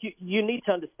mean, but you need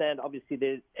to understand,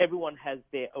 obviously, everyone has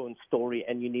their own story,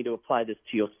 and you need to apply this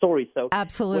to your story. So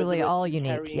absolutely, all you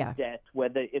need, yeah. Debt,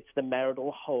 whether it's the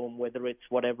marital home, whether it's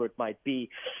whatever it might be,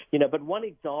 you know. But one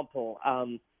example,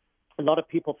 a lot of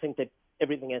people think that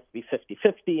everything has to be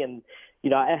 50-50, and you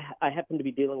know, I happen to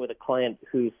be dealing with a client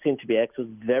whose soon-to-be ex was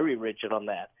very rigid on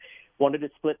that. Wanted to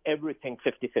split everything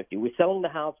 50-50. We're selling the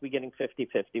house, we're getting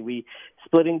 50-50. We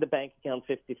splitting the bank account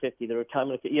 50-50. The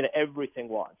retirement, you know, everything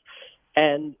was.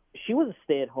 And she was a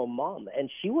stay-at-home mom,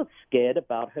 and she was scared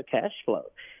about her cash flow.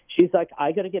 She's like,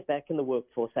 I got to get back in the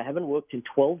workforce. I haven't worked in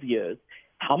 12 years.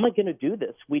 How am I going to do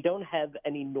this? We don't have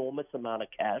an enormous amount of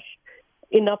cash,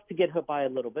 enough to get her by a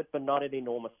little bit, but not an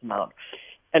enormous amount.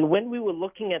 And when we were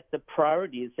looking at the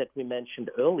priorities that we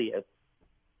mentioned earlier,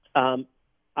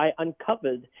 I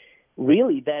uncovered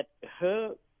really that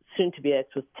her soon-to-be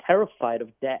ex was terrified of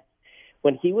debt.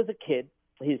 When he was a kid,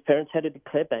 his parents had to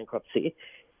declare bankruptcy,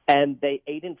 and they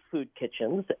ate in food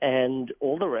kitchens and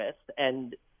all the rest,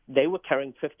 and they were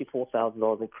carrying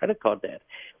 $54,000 in credit card debt,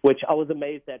 which I was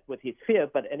amazed at with his fear,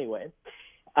 but anyway.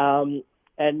 And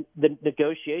the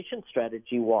negotiation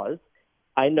strategy was,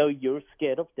 I know you're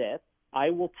scared of debt. I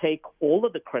will take all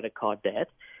of the credit card debt,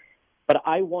 but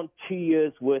I want 2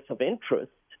 years' worth of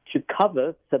interest to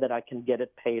cover so that I can get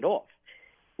it paid off.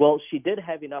 Well, she did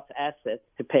have enough assets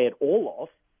to pay it all off,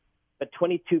 but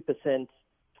 22%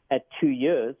 at 2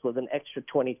 years was an extra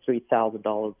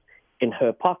 $23,000 in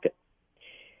her pocket.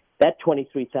 That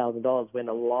 $23,000 went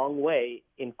a long way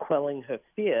in quelling her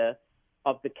fear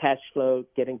of the cash flow,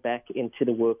 getting back into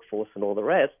the workforce and all the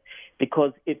rest,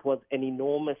 because it was an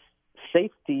enormous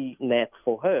safety net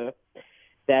for her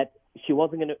that she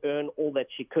wasn't going to earn all that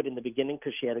she could in the beginning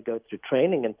because she had to go through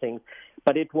training and things,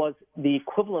 but it was the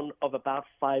equivalent of about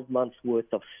 5 months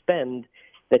worth of spend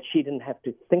that she didn't have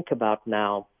to think about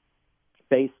now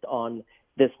based on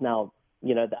this now,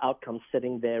 the outcome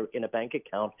sitting there in a bank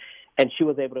account. And she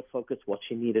was able to focus what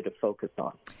she needed to focus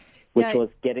on, which was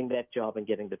getting that job and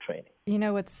getting the training.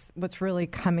 What's really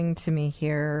coming to me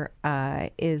here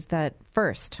is that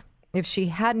first, if she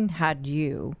hadn't had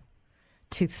you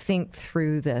to think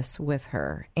through this with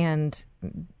her, and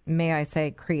may I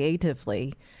say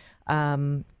creatively,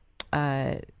 and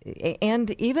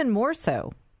even more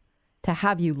so, to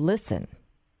have you listen.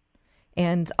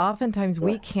 And oftentimes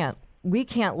we can't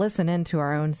listen into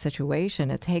our own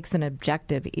situation. It takes an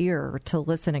objective ear to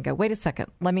listen and go, wait a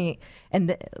second,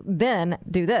 then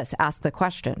do this, ask the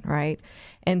question, right?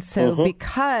 And so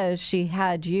because she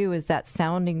had you as that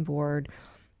sounding board,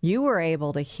 you were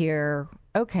able to hear,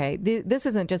 okay, this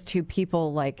isn't just two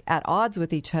people like at odds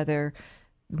with each other.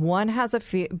 One has a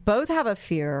fear, both have a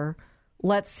fear.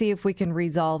 Let's see if we can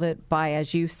resolve it by,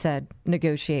 as you said,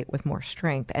 negotiate with more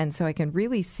strength. And so I can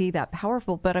really see that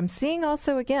powerful. But I'm seeing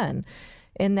also, again,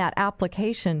 in that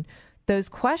application, those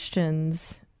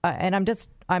questions, and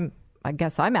I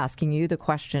guess I'm asking you the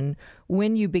question,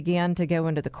 when you began to go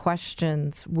into the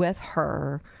questions with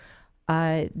her,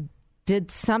 did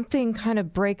something kind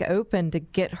of break open to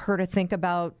get her to think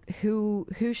about who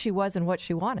she was and what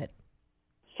she wanted?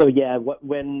 So,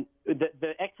 when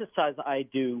the exercise I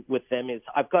do with them is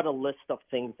I've got a list of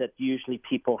things that usually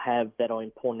people have that are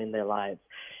important in their lives.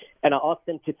 And I ask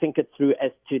them to think it through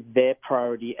as to their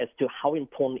priority, as to how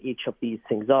important each of these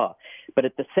things are. But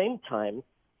at the same time,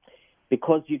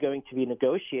 because you're going to be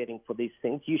negotiating for these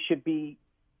things, you should be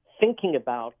thinking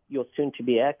about your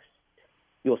soon-to-be ex,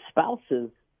 your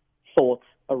spouse's thoughts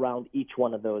around each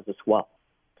one of those as well.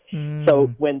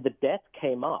 So when the debt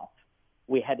came up,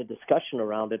 we had a discussion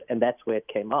around it, and that's where it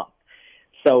came up.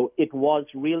 So it was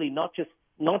really not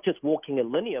just walking a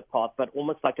linear path, but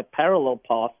almost like a parallel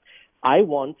path. I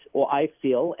want or I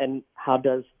feel, and how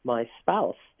does my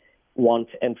spouse want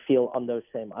and feel on those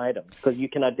same items? Because you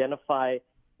can identify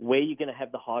where you're going to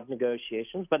have the hard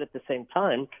negotiations, but at the same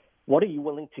time, what are you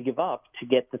willing to give up to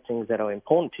get the things that are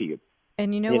important to you?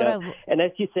 And and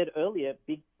as you said earlier,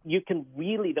 you can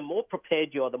really, the more prepared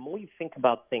you are, the more you think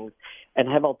about things and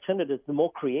have alternatives, the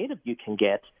more creative you can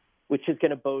get, which is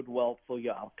going to bode well for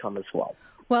your outcome as well.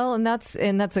 Well, and that's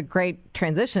a great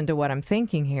transition to what I'm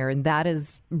thinking here, and that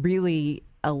is really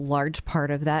a large part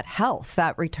of that health,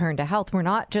 that return to health. We're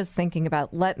not just thinking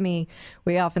about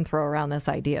we often throw around this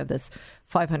idea of this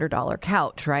 $500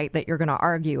 couch, right, that you're going to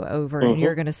argue over and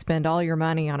you're going to spend all your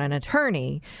money on an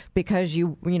attorney because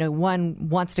one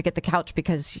wants to get the couch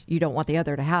because you don't want the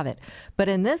other to have it. But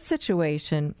in this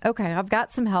situation, okay, I've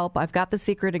got some help. I've got the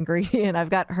secret ingredient. I've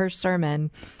got Hirsch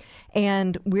Sermon.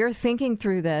 And we're thinking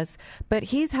through this, but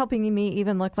he's helping me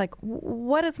even look like,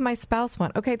 what does my spouse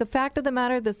want? Okay, the fact of the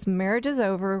matter, this marriage is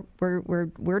over.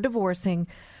 We're divorcing.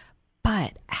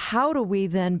 But how do we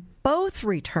then both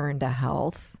return to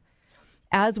health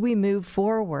as we move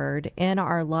forward in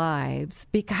our lives?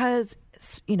 Because,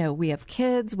 we have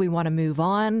kids, we want to move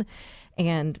on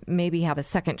and maybe have a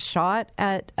second shot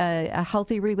at a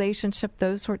healthy relationship,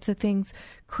 those sorts of things,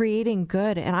 creating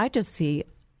good. And I just see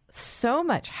so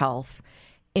much health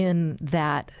in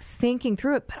that, thinking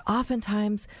through it. But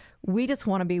oftentimes we just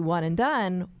want to be one and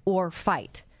done or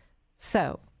fight.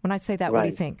 So when I say that, What do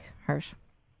you think, Hirsch?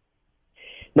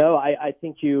 No, I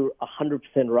think you're 100%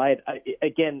 right.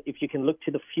 Again, if you can look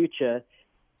to the future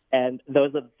and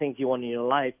those are the things you want in your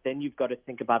life, then you've got to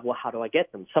think about, well, how do I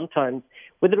get them? Sometimes,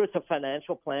 whether it's a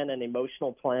financial plan, an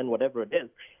emotional plan, whatever it is,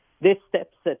 there's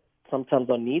steps that sometimes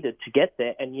are needed to get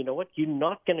there. And you know what? You're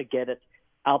not going to get it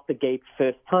out the gate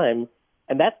first time.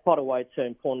 And that's part of why it's so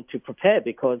important to prepare,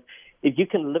 because if you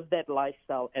can live that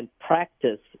lifestyle and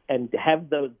practice and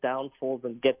have those downfalls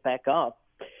and get back up,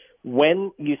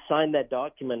 when you sign that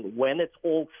document, when it's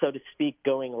all, so to speak,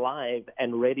 going live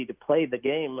and ready to play the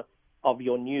game of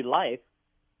your new life,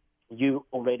 you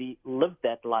already lived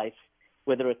that life,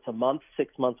 whether it's a month,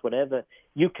 6 months, whatever,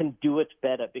 you can do it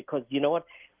better. Because you know what?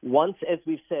 Once, as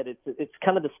we've said, it's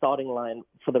kind of the starting line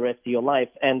for the rest of your life.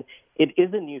 And it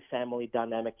is a new family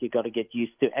dynamic you got to get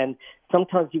used to. And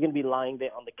sometimes you're going to be lying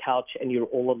there on the couch and you're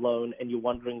all alone and you're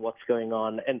wondering what's going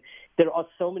on. And there are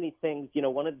so many things.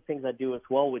 One of the things I do as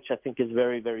well, which I think is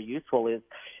very, very useful, is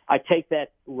I take that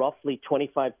roughly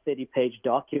 25, 30-page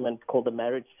document called the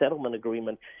Marriage Settlement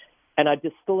Agreement, and I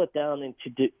distill it down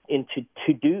into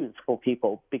to-dos for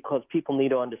people, because people need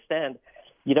to understand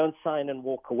you don't sign and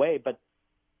walk away, but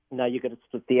now you're going to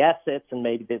split the assets, and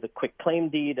maybe there's a quick claim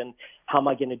deed, and how am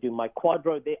I going to do my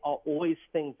quadro? There are always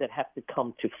things that have to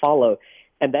come to follow,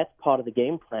 and that's part of the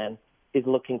game plan, is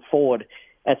looking forward,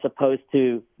 as opposed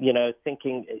to,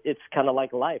 thinking it's kind of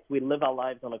like life. We live our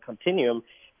lives on a continuum.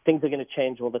 Things are going to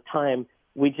change all the time.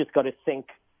 We just got to think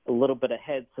a little bit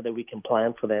ahead so that we can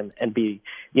plan for them and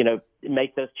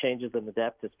make those changes and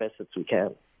adapt as best as we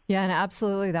can. Yeah, and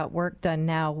absolutely that work done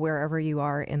now, wherever you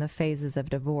are in the phases of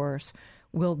divorce,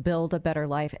 will build a better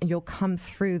life, and you'll come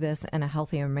through this in a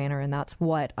healthier manner. And that's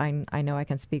what I know I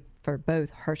can speak for both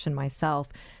Hirsch and myself.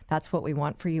 That's what we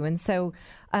want for you. And so,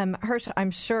 Hirsch,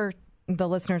 I'm sure the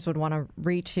listeners would want to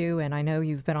reach you, and I know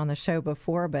you've been on the show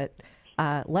before, but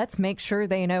let's make sure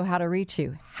they know how to reach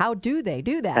you. How do they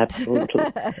do that? Absolutely.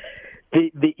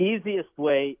 The easiest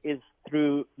way is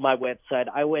through my website.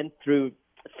 I went through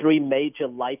 3 major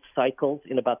life cycles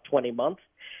in about 20 months.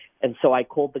 And so I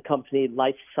called the company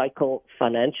Life Cycle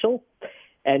Financial.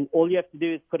 And all you have to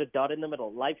do is put a dot in the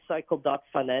middle.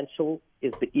 Lifecycle.financial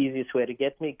is the easiest way to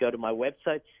get me. Go to my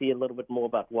website, see a little bit more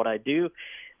about what I do,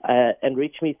 and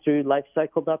reach me through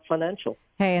lifecycle.financial.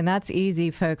 Hey, and that's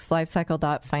easy, folks,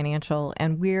 lifecycle.financial.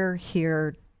 And we're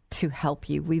here to help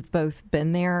you. We've both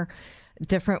been there.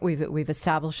 Different. We've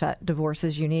established that divorce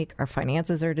is unique. Our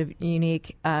finances are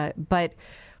unique. But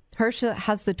Hirsch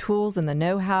has the tools and the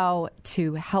know-how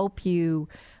to help you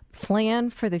plan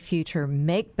for the future,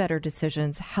 make better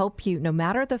decisions, help you, no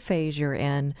matter the phase you're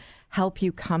in, help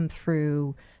you come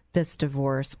through this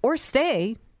divorce or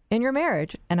stay in your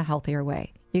marriage in a healthier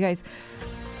way. You guys,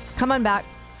 come on back.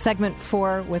 Segment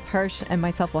 4 with Hirsch and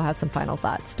myself will have some final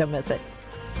thoughts. Don't miss it.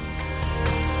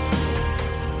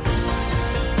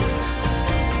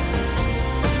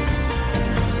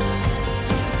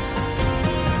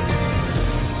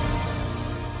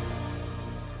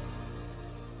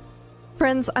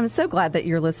 Friends, I'm so glad that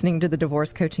you're listening to the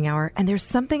Divorce Coaching Hour, and there's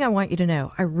something I want you to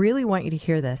know. I really want you to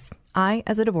hear this. I,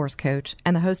 as a divorce coach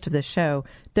and the host of this show,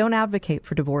 don't advocate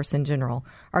for divorce in general.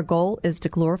 Our goal is to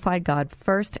glorify God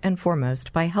first and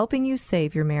foremost by helping you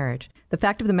save your marriage. The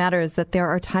fact of the matter is that there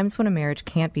are times when a marriage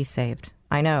can't be saved.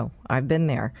 I know, I've been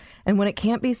there. And when it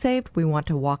can't be saved, we want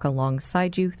to walk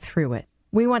alongside you through it.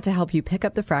 We want to help you pick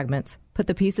up the fragments, put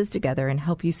the pieces together, and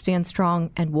help you stand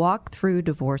strong and walk through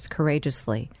divorce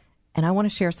courageously. And I want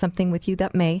to share something with you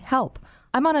that may help.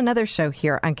 I'm on another show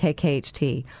here on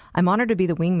KKHT. I'm honored to be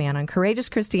the wingman on Courageous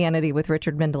Christianity with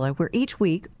Richard Mendelow, where each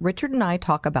week Richard and I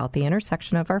talk about the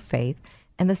intersection of our faith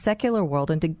and the secular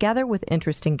world, and together with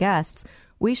interesting guests,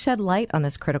 we shed light on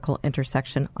this critical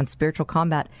intersection, on spiritual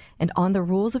combat, and on the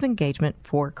rules of engagement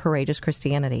for Courageous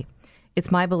Christianity. It's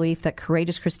my belief that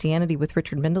Courageous Christianity with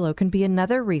Richard Mendelow can be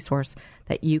another resource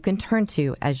that you can turn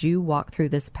to as you walk through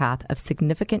this path of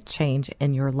significant change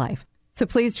in your life. So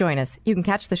please join us. You can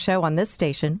catch the show on this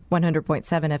station, 100.7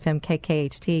 FM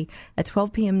KKHT, at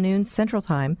 12 p.m. noon Central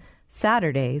Time,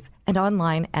 Saturdays, and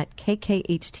online at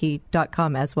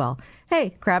kkht.com as well.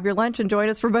 Hey, grab your lunch and join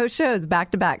us for both shows,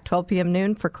 back-to-back, 12 p.m.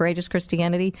 noon for Courageous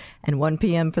Christianity and 1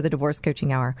 p.m. for the Divorce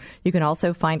Coaching Hour. You can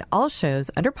also find all shows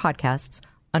under podcasts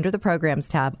under the Programs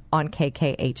tab on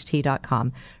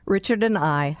kkht.com. Richard and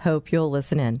I hope you'll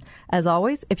listen in. As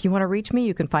always, if you want to reach me,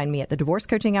 you can find me at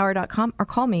thedivorcecoachinghour.com or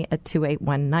call me at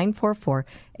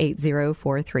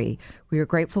 281-944-8043. We are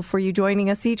grateful for you joining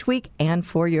us each week and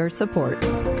for your support.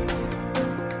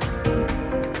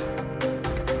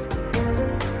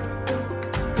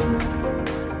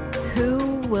 Who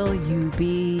will you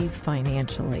be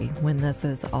financially when this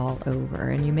is all over?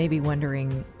 And you may be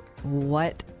wondering,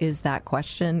 what is that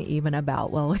question even about?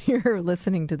 Well, you're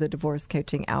listening to the Divorce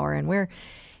Coaching Hour, and we're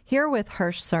here with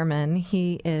Hirsch Sermon.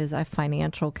 He is a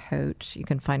financial coach. You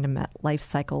can find him at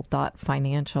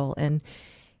lifecycle.financial, and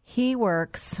he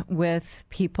works with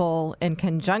people in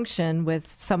conjunction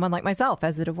with someone like myself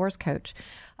as a divorce coach,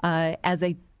 as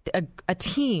a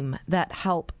team that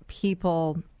help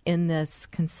people in this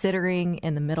considering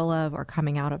in the middle of or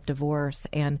coming out of divorce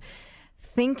and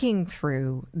thinking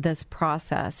through this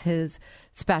process. His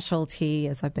specialty,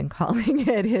 as I've been calling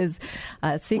it, his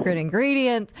secret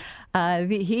ingredient.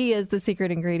 He is the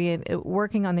secret ingredient,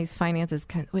 working on these finances,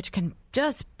 which can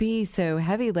just be so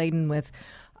heavy laden with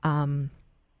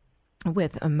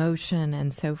emotion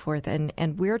and so forth.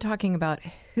 And we're talking about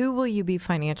who will you be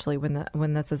financially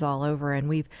when this is all over. And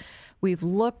we've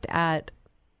looked at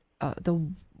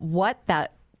what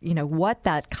that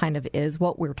kind of is,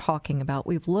 what we're talking about.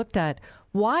 We've looked at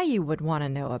why you would want to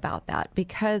know about that,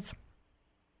 because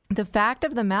the fact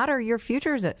of the matter, your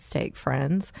future's at stake,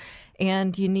 friends.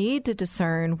 And you need to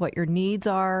discern what your needs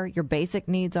are, your basic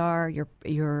needs are,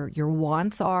 your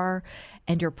wants are,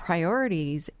 and your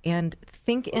priorities, and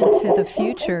think into the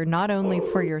future, not only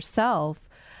for yourself,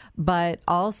 but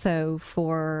also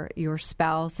for your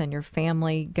spouse and your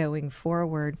family going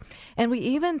forward. And we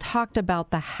even talked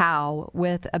about the how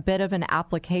with a bit of an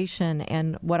application.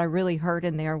 And what I really heard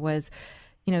in there was,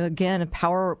 again, a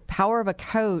power of a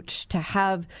coach to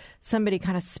have somebody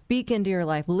kind of speak into your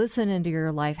life, listen into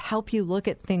your life, help you look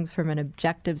at things from an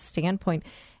objective standpoint.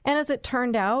 And as it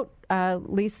turned out,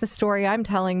 at least the story I'm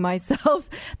telling myself,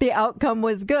 the outcome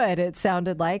was good, it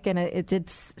sounded like. And it did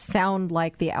sound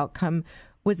like the outcome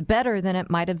was better than it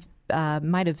might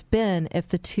have been if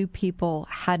the two people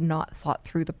had not thought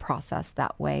through the process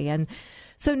that way. And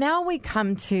so now we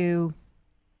come to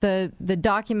the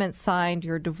document signed,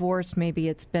 you're divorced, maybe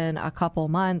it's been a couple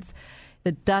months,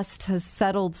 the dust has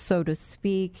settled, so to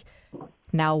speak.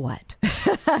 Now what?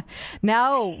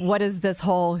 Now what is this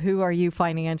whole who are you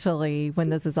financially when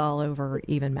this is all over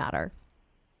even matter?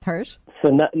 Hirsch? So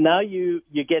now you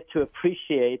get to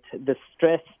appreciate the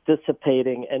stress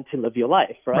dissipating and to live your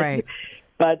life, right? Right.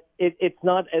 But it's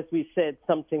not, as we said,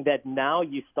 something that now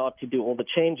you start to do all the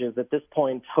changes. At this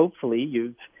point, hopefully,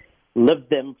 you've lived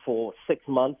them for 6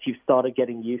 months. You've started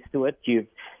getting used to it. You've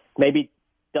maybe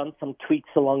done some tweaks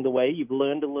along the way. You've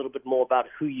learned a little bit more about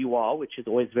who you are, which is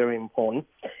always very important.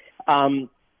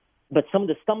 But some of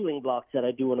the stumbling blocks that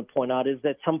I do want to point out is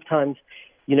that sometimes,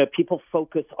 people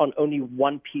focus on only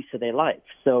one piece of their life.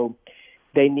 So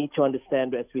they need to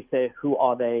understand, as we say, who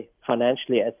are they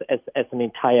financially as an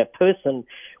entire person,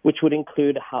 which would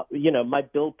include how, my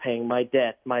bill paying, my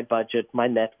debt, my budget, my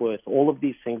net worth, all of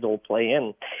these things all play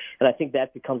in. And I think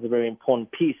that becomes a very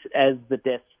important piece as the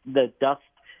dust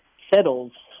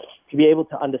settles, to be able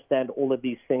to understand all of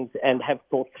these things and have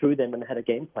thought through them and had a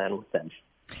game plan with them.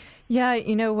 Yeah,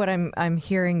 what I'm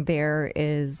hearing there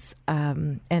is,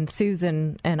 and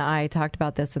Susan and I talked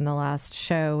about this in the last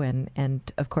show,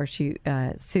 and of course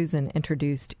Susan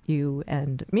introduced you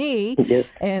and me, yes.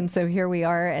 And so here we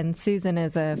are. And Susan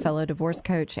is a fellow divorce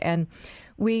coach, and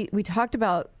we talked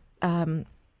about some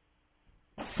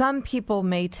people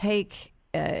may take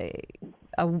a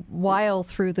while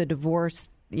through the divorce,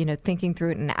 thinking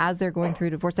through it. And as they're going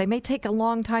through divorce, they may take a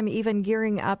long time even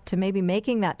gearing up to maybe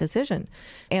making that decision.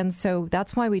 And so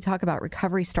that's why we talk about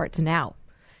recovery starts now.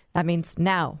 That means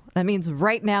now. That means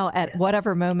right now at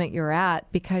whatever moment you're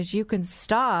at, because you can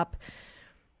stop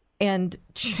and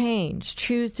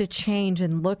choose to change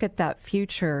and look at that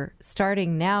future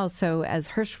starting now. So as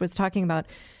Hirsch was talking about,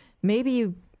 maybe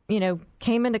you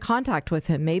came into contact with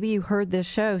him. Maybe you heard this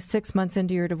show 6 months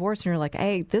into your divorce and you're like,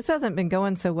 hey, this hasn't been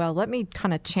going so well. Let me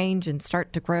kind of change and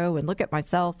start to grow and look at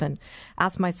myself and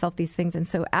ask myself these things. And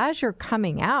so as you're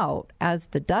coming out, as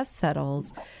the dust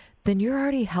settles, then you're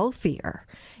already healthier.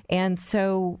 And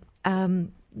so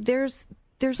there's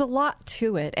a lot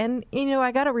to it. And,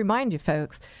 I got to remind you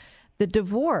folks, the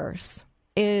divorce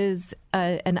is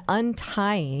an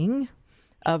untying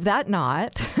of that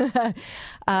knot,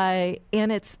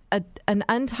 and it's an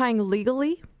untying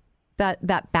legally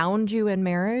that bound you in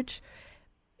marriage.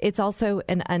 It's also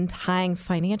an untying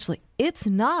financially. It's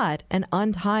not an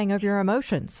untying of your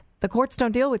emotions. The courts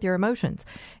don't deal with your emotions.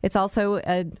 It's also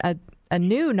a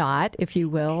new knot, if you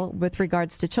will, with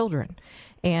regards to children,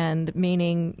 and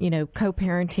meaning,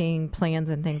 co-parenting plans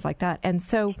and things like that. And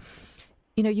so,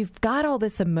 you've got all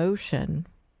this emotion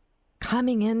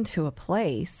coming into a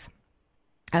place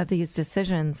of these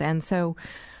decisions. And so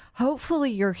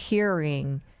hopefully you're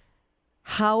hearing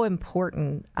how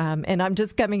important, and I'm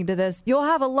just coming to this, you'll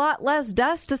have a lot less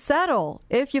dust to settle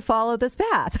if you follow this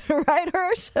path, right,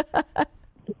 Hirsch?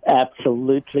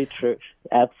 Absolutely true.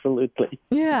 Absolutely.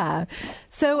 Yeah.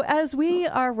 So as we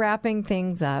are wrapping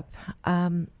things up,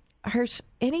 Hirsch,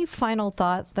 any final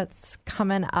thought that's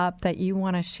coming up that you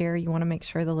want to share, you want to make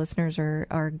sure the listeners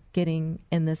are getting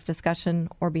in this discussion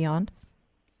or beyond?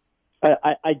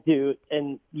 I do,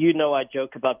 and I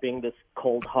joke about being this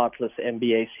cold, heartless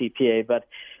MBA CPA, but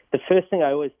the first thing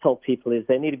I always tell people is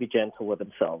they need to be gentle with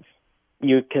themselves.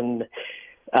 You can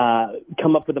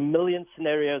come up with a million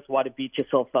scenarios why to beat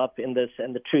yourself up in this,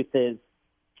 and the truth is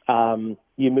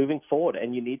you're moving forward,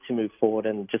 and you need to move forward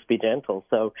and just be gentle.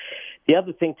 So the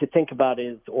other thing to think about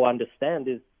or understand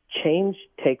is change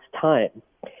takes time.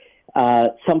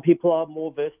 Some people are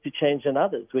more averse to change than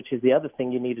others, which is the other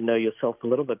thing you need to know yourself a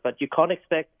little bit. But you can't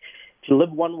expect to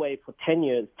live one way for 10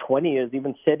 years, 20 years,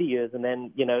 even 30 years, and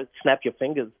then, snap your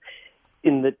fingers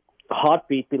in the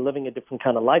heartbeat, be living a different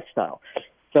kind of lifestyle.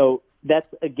 So that's,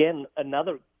 again,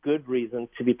 another good reason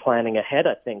to be planning ahead,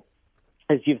 I think.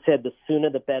 as you've said, the sooner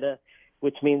the better,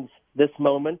 which means this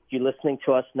moment, you're listening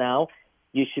to us now,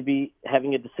 you should be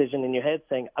having a decision in your head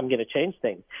saying, I'm going to change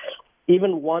things.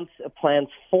 Even once a plan's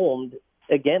formed,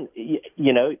 again,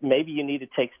 maybe you need to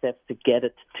take steps to get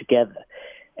it together.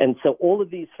 And so all of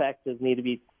these factors need to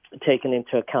be taken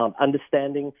into account.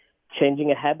 Understanding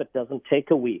changing a habit doesn't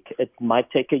take a week. It might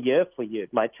take a year for you.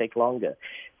 It might take longer.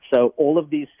 So all of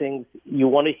these things, you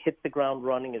want to hit the ground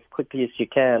running as quickly as you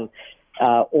can.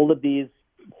 All of these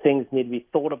things need to be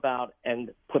thought about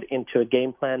and put into a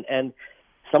game plan. And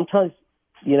sometimes,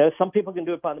 some people can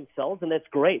do it by themselves, and that's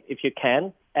great. If you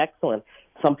can, excellent.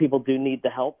 Some people do need the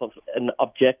help of an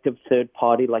objective third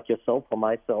party like yourself or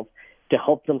myself to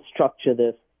help them structure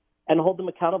this and hold them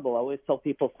accountable. I always tell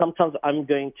people, sometimes I'm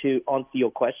going to answer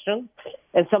your questions,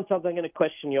 and sometimes I'm going to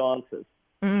question your answers.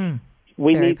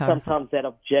 We need powerful. Sometimes that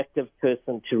objective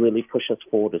person to really push us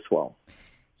forward as well.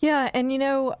 Yeah, and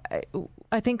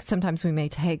I think sometimes we may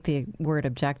take the word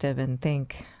objective and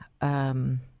think,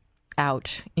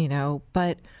 ouch,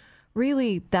 but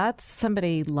really that's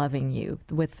somebody loving you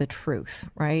with the truth,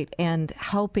 right? And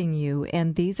helping you.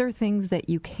 And these are things that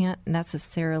you can't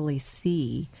necessarily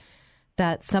see,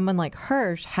 that someone like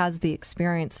Hirsch has the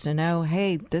experience to know,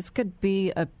 hey, this could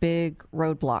be a big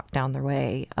roadblock down the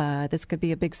way. This could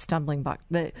be a big stumbling block.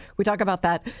 We talk about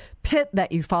that pit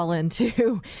that you fall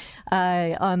into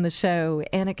on the show,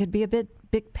 and it could be a big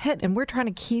pit, and we're trying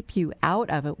to keep you out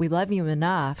of it. We love you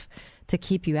enough to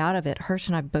keep you out of it. Hirsch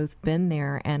and I have both been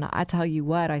there, and I tell you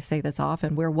what, I say this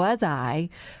often, where was I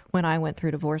when I went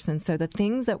through divorce? And so the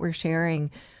things that we're sharing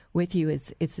with you,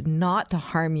 it's not to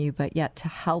harm you, but yet to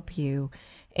help you.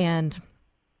 And,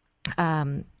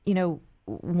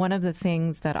 one of the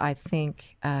things that I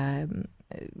think, I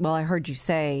heard you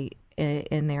say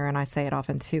in there, and I say it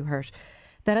often too, Hirsch,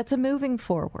 that it's a moving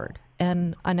forward.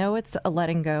 And I know it's a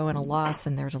letting go and a loss,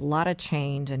 and there's a lot of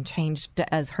change, and change,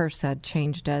 as Hirsch said,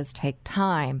 change does take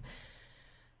time.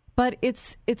 But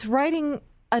it's writing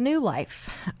a new life,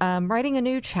 writing a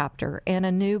new chapter and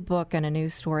a new book and a new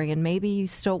story. And maybe you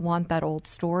still want that old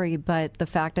story, but the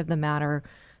fact of the matter,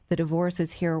 the divorce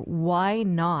is here. Why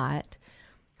not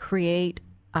create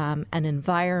an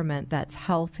environment that's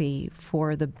healthy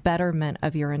for the betterment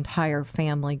of your entire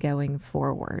family going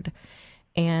forward?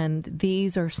 And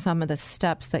these are some of the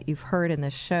steps that you've heard in the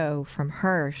show from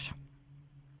Hirsch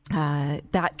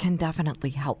that can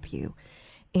definitely help you.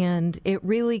 And it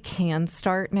really can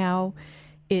start now.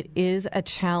 It is a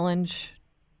challenge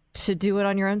to do it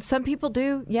on your own. Some people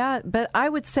do, yeah. But I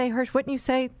would say, Hirsch, wouldn't you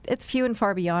say it's few and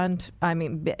far beyond? I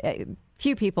mean,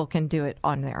 few people can do it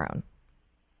on their own.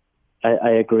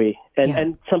 I agree.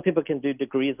 And some people can do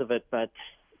degrees of it, but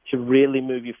to really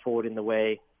move you forward in the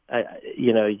way,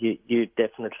 you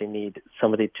definitely need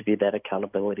somebody to be that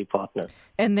accountability partner.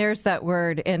 And there's that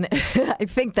word. And I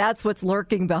think that's what's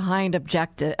lurking behind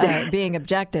being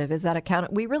objective, is that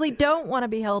we really don't want to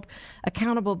be held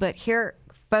accountable. But here,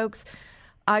 folks,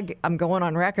 I'm going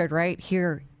on record right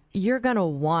here. You're going to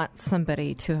want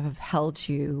somebody to have held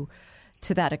you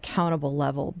to that accountable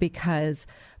level, because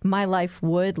my life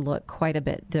would look quite a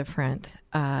bit different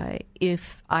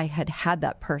if I had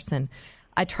that person.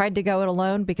 I tried to go it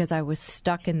alone because I was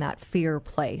stuck in that fear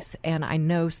place. And I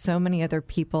know so many other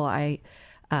people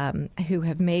who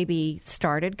have maybe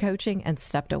started coaching and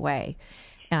stepped away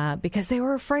because they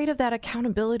were afraid of that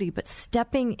accountability. But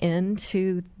stepping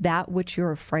into that which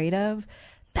you're afraid of,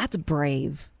 that's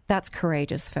brave. That's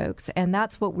courageous, folks. And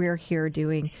that's what we're here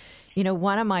doing.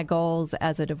 One of my goals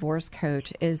as a divorce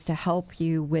coach is to help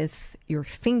you with your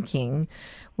thinking.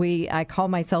 I call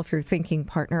myself your thinking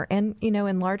partner. And,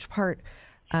 in large part,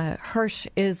 Hirsch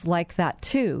is like that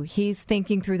too. He's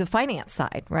thinking through the finance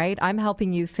side, right? I'm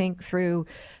helping you think through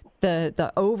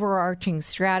the overarching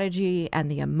strategy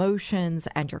and the emotions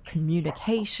and your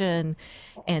communication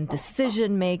and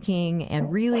decision making, and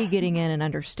really getting in and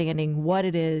understanding what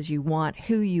it is you want,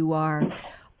 who you are.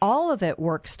 All of it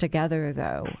works together,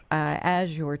 though,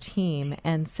 as your team.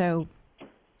 And so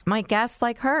my guest,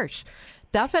 like Hirsch,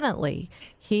 definitely,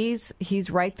 he's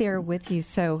right there with you.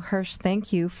 So, Hirsch,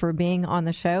 thank you for being on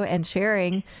the show and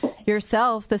sharing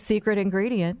yourself, the secret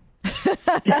ingredient.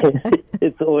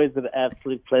 It's always an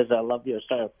absolute pleasure. I love your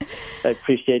show. I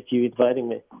appreciate you inviting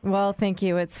me. Well, thank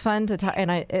you. It's fun to talk,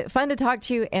 and fun to talk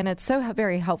to you, and it's so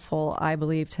very helpful, I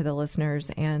believe, to the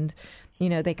listeners. And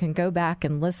they can go back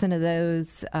and listen to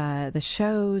those the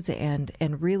shows, and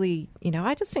really,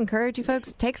 I just encourage you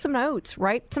folks, take some notes,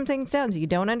 write some things down. If you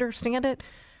don't understand it,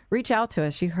 reach out to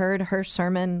us. You heard her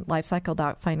sermon,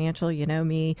 lifecycle.financial. You know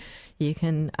me. You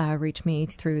can reach me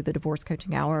through the Divorce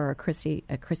Coaching Hour or Christy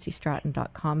at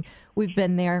ChristyStratton.com. We've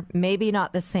been there. Maybe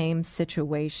not the same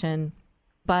situation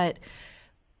But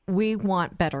we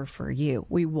want better for you.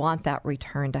 We want that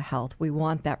return to health. We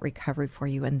want that recovery for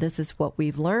you. And this is what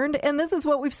we've learned, and this is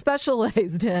what we've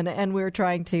specialized in. And we're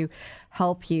trying to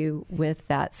help you with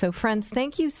that. So, friends,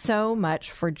 thank you so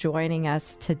much for joining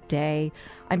us today.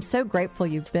 I'm so grateful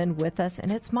you've been with us,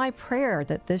 and it's my prayer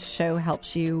that this show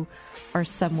helps you or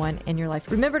someone in your life.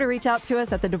 Remember to reach out to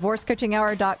us at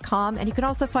thedivorcecoachinghour.com, and you can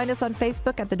also find us on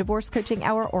Facebook at The Divorce Coaching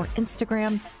Hour or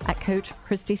Instagram at Coach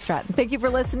Christy Stratton. Thank you for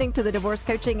listening to The Divorce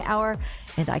Coaching Hour,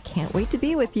 and I can't wait to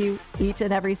be with you each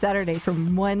and every Saturday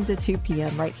from 1 to 2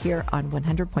 p.m. right here on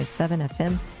 100.7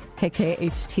 FM,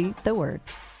 KKHT, The Word.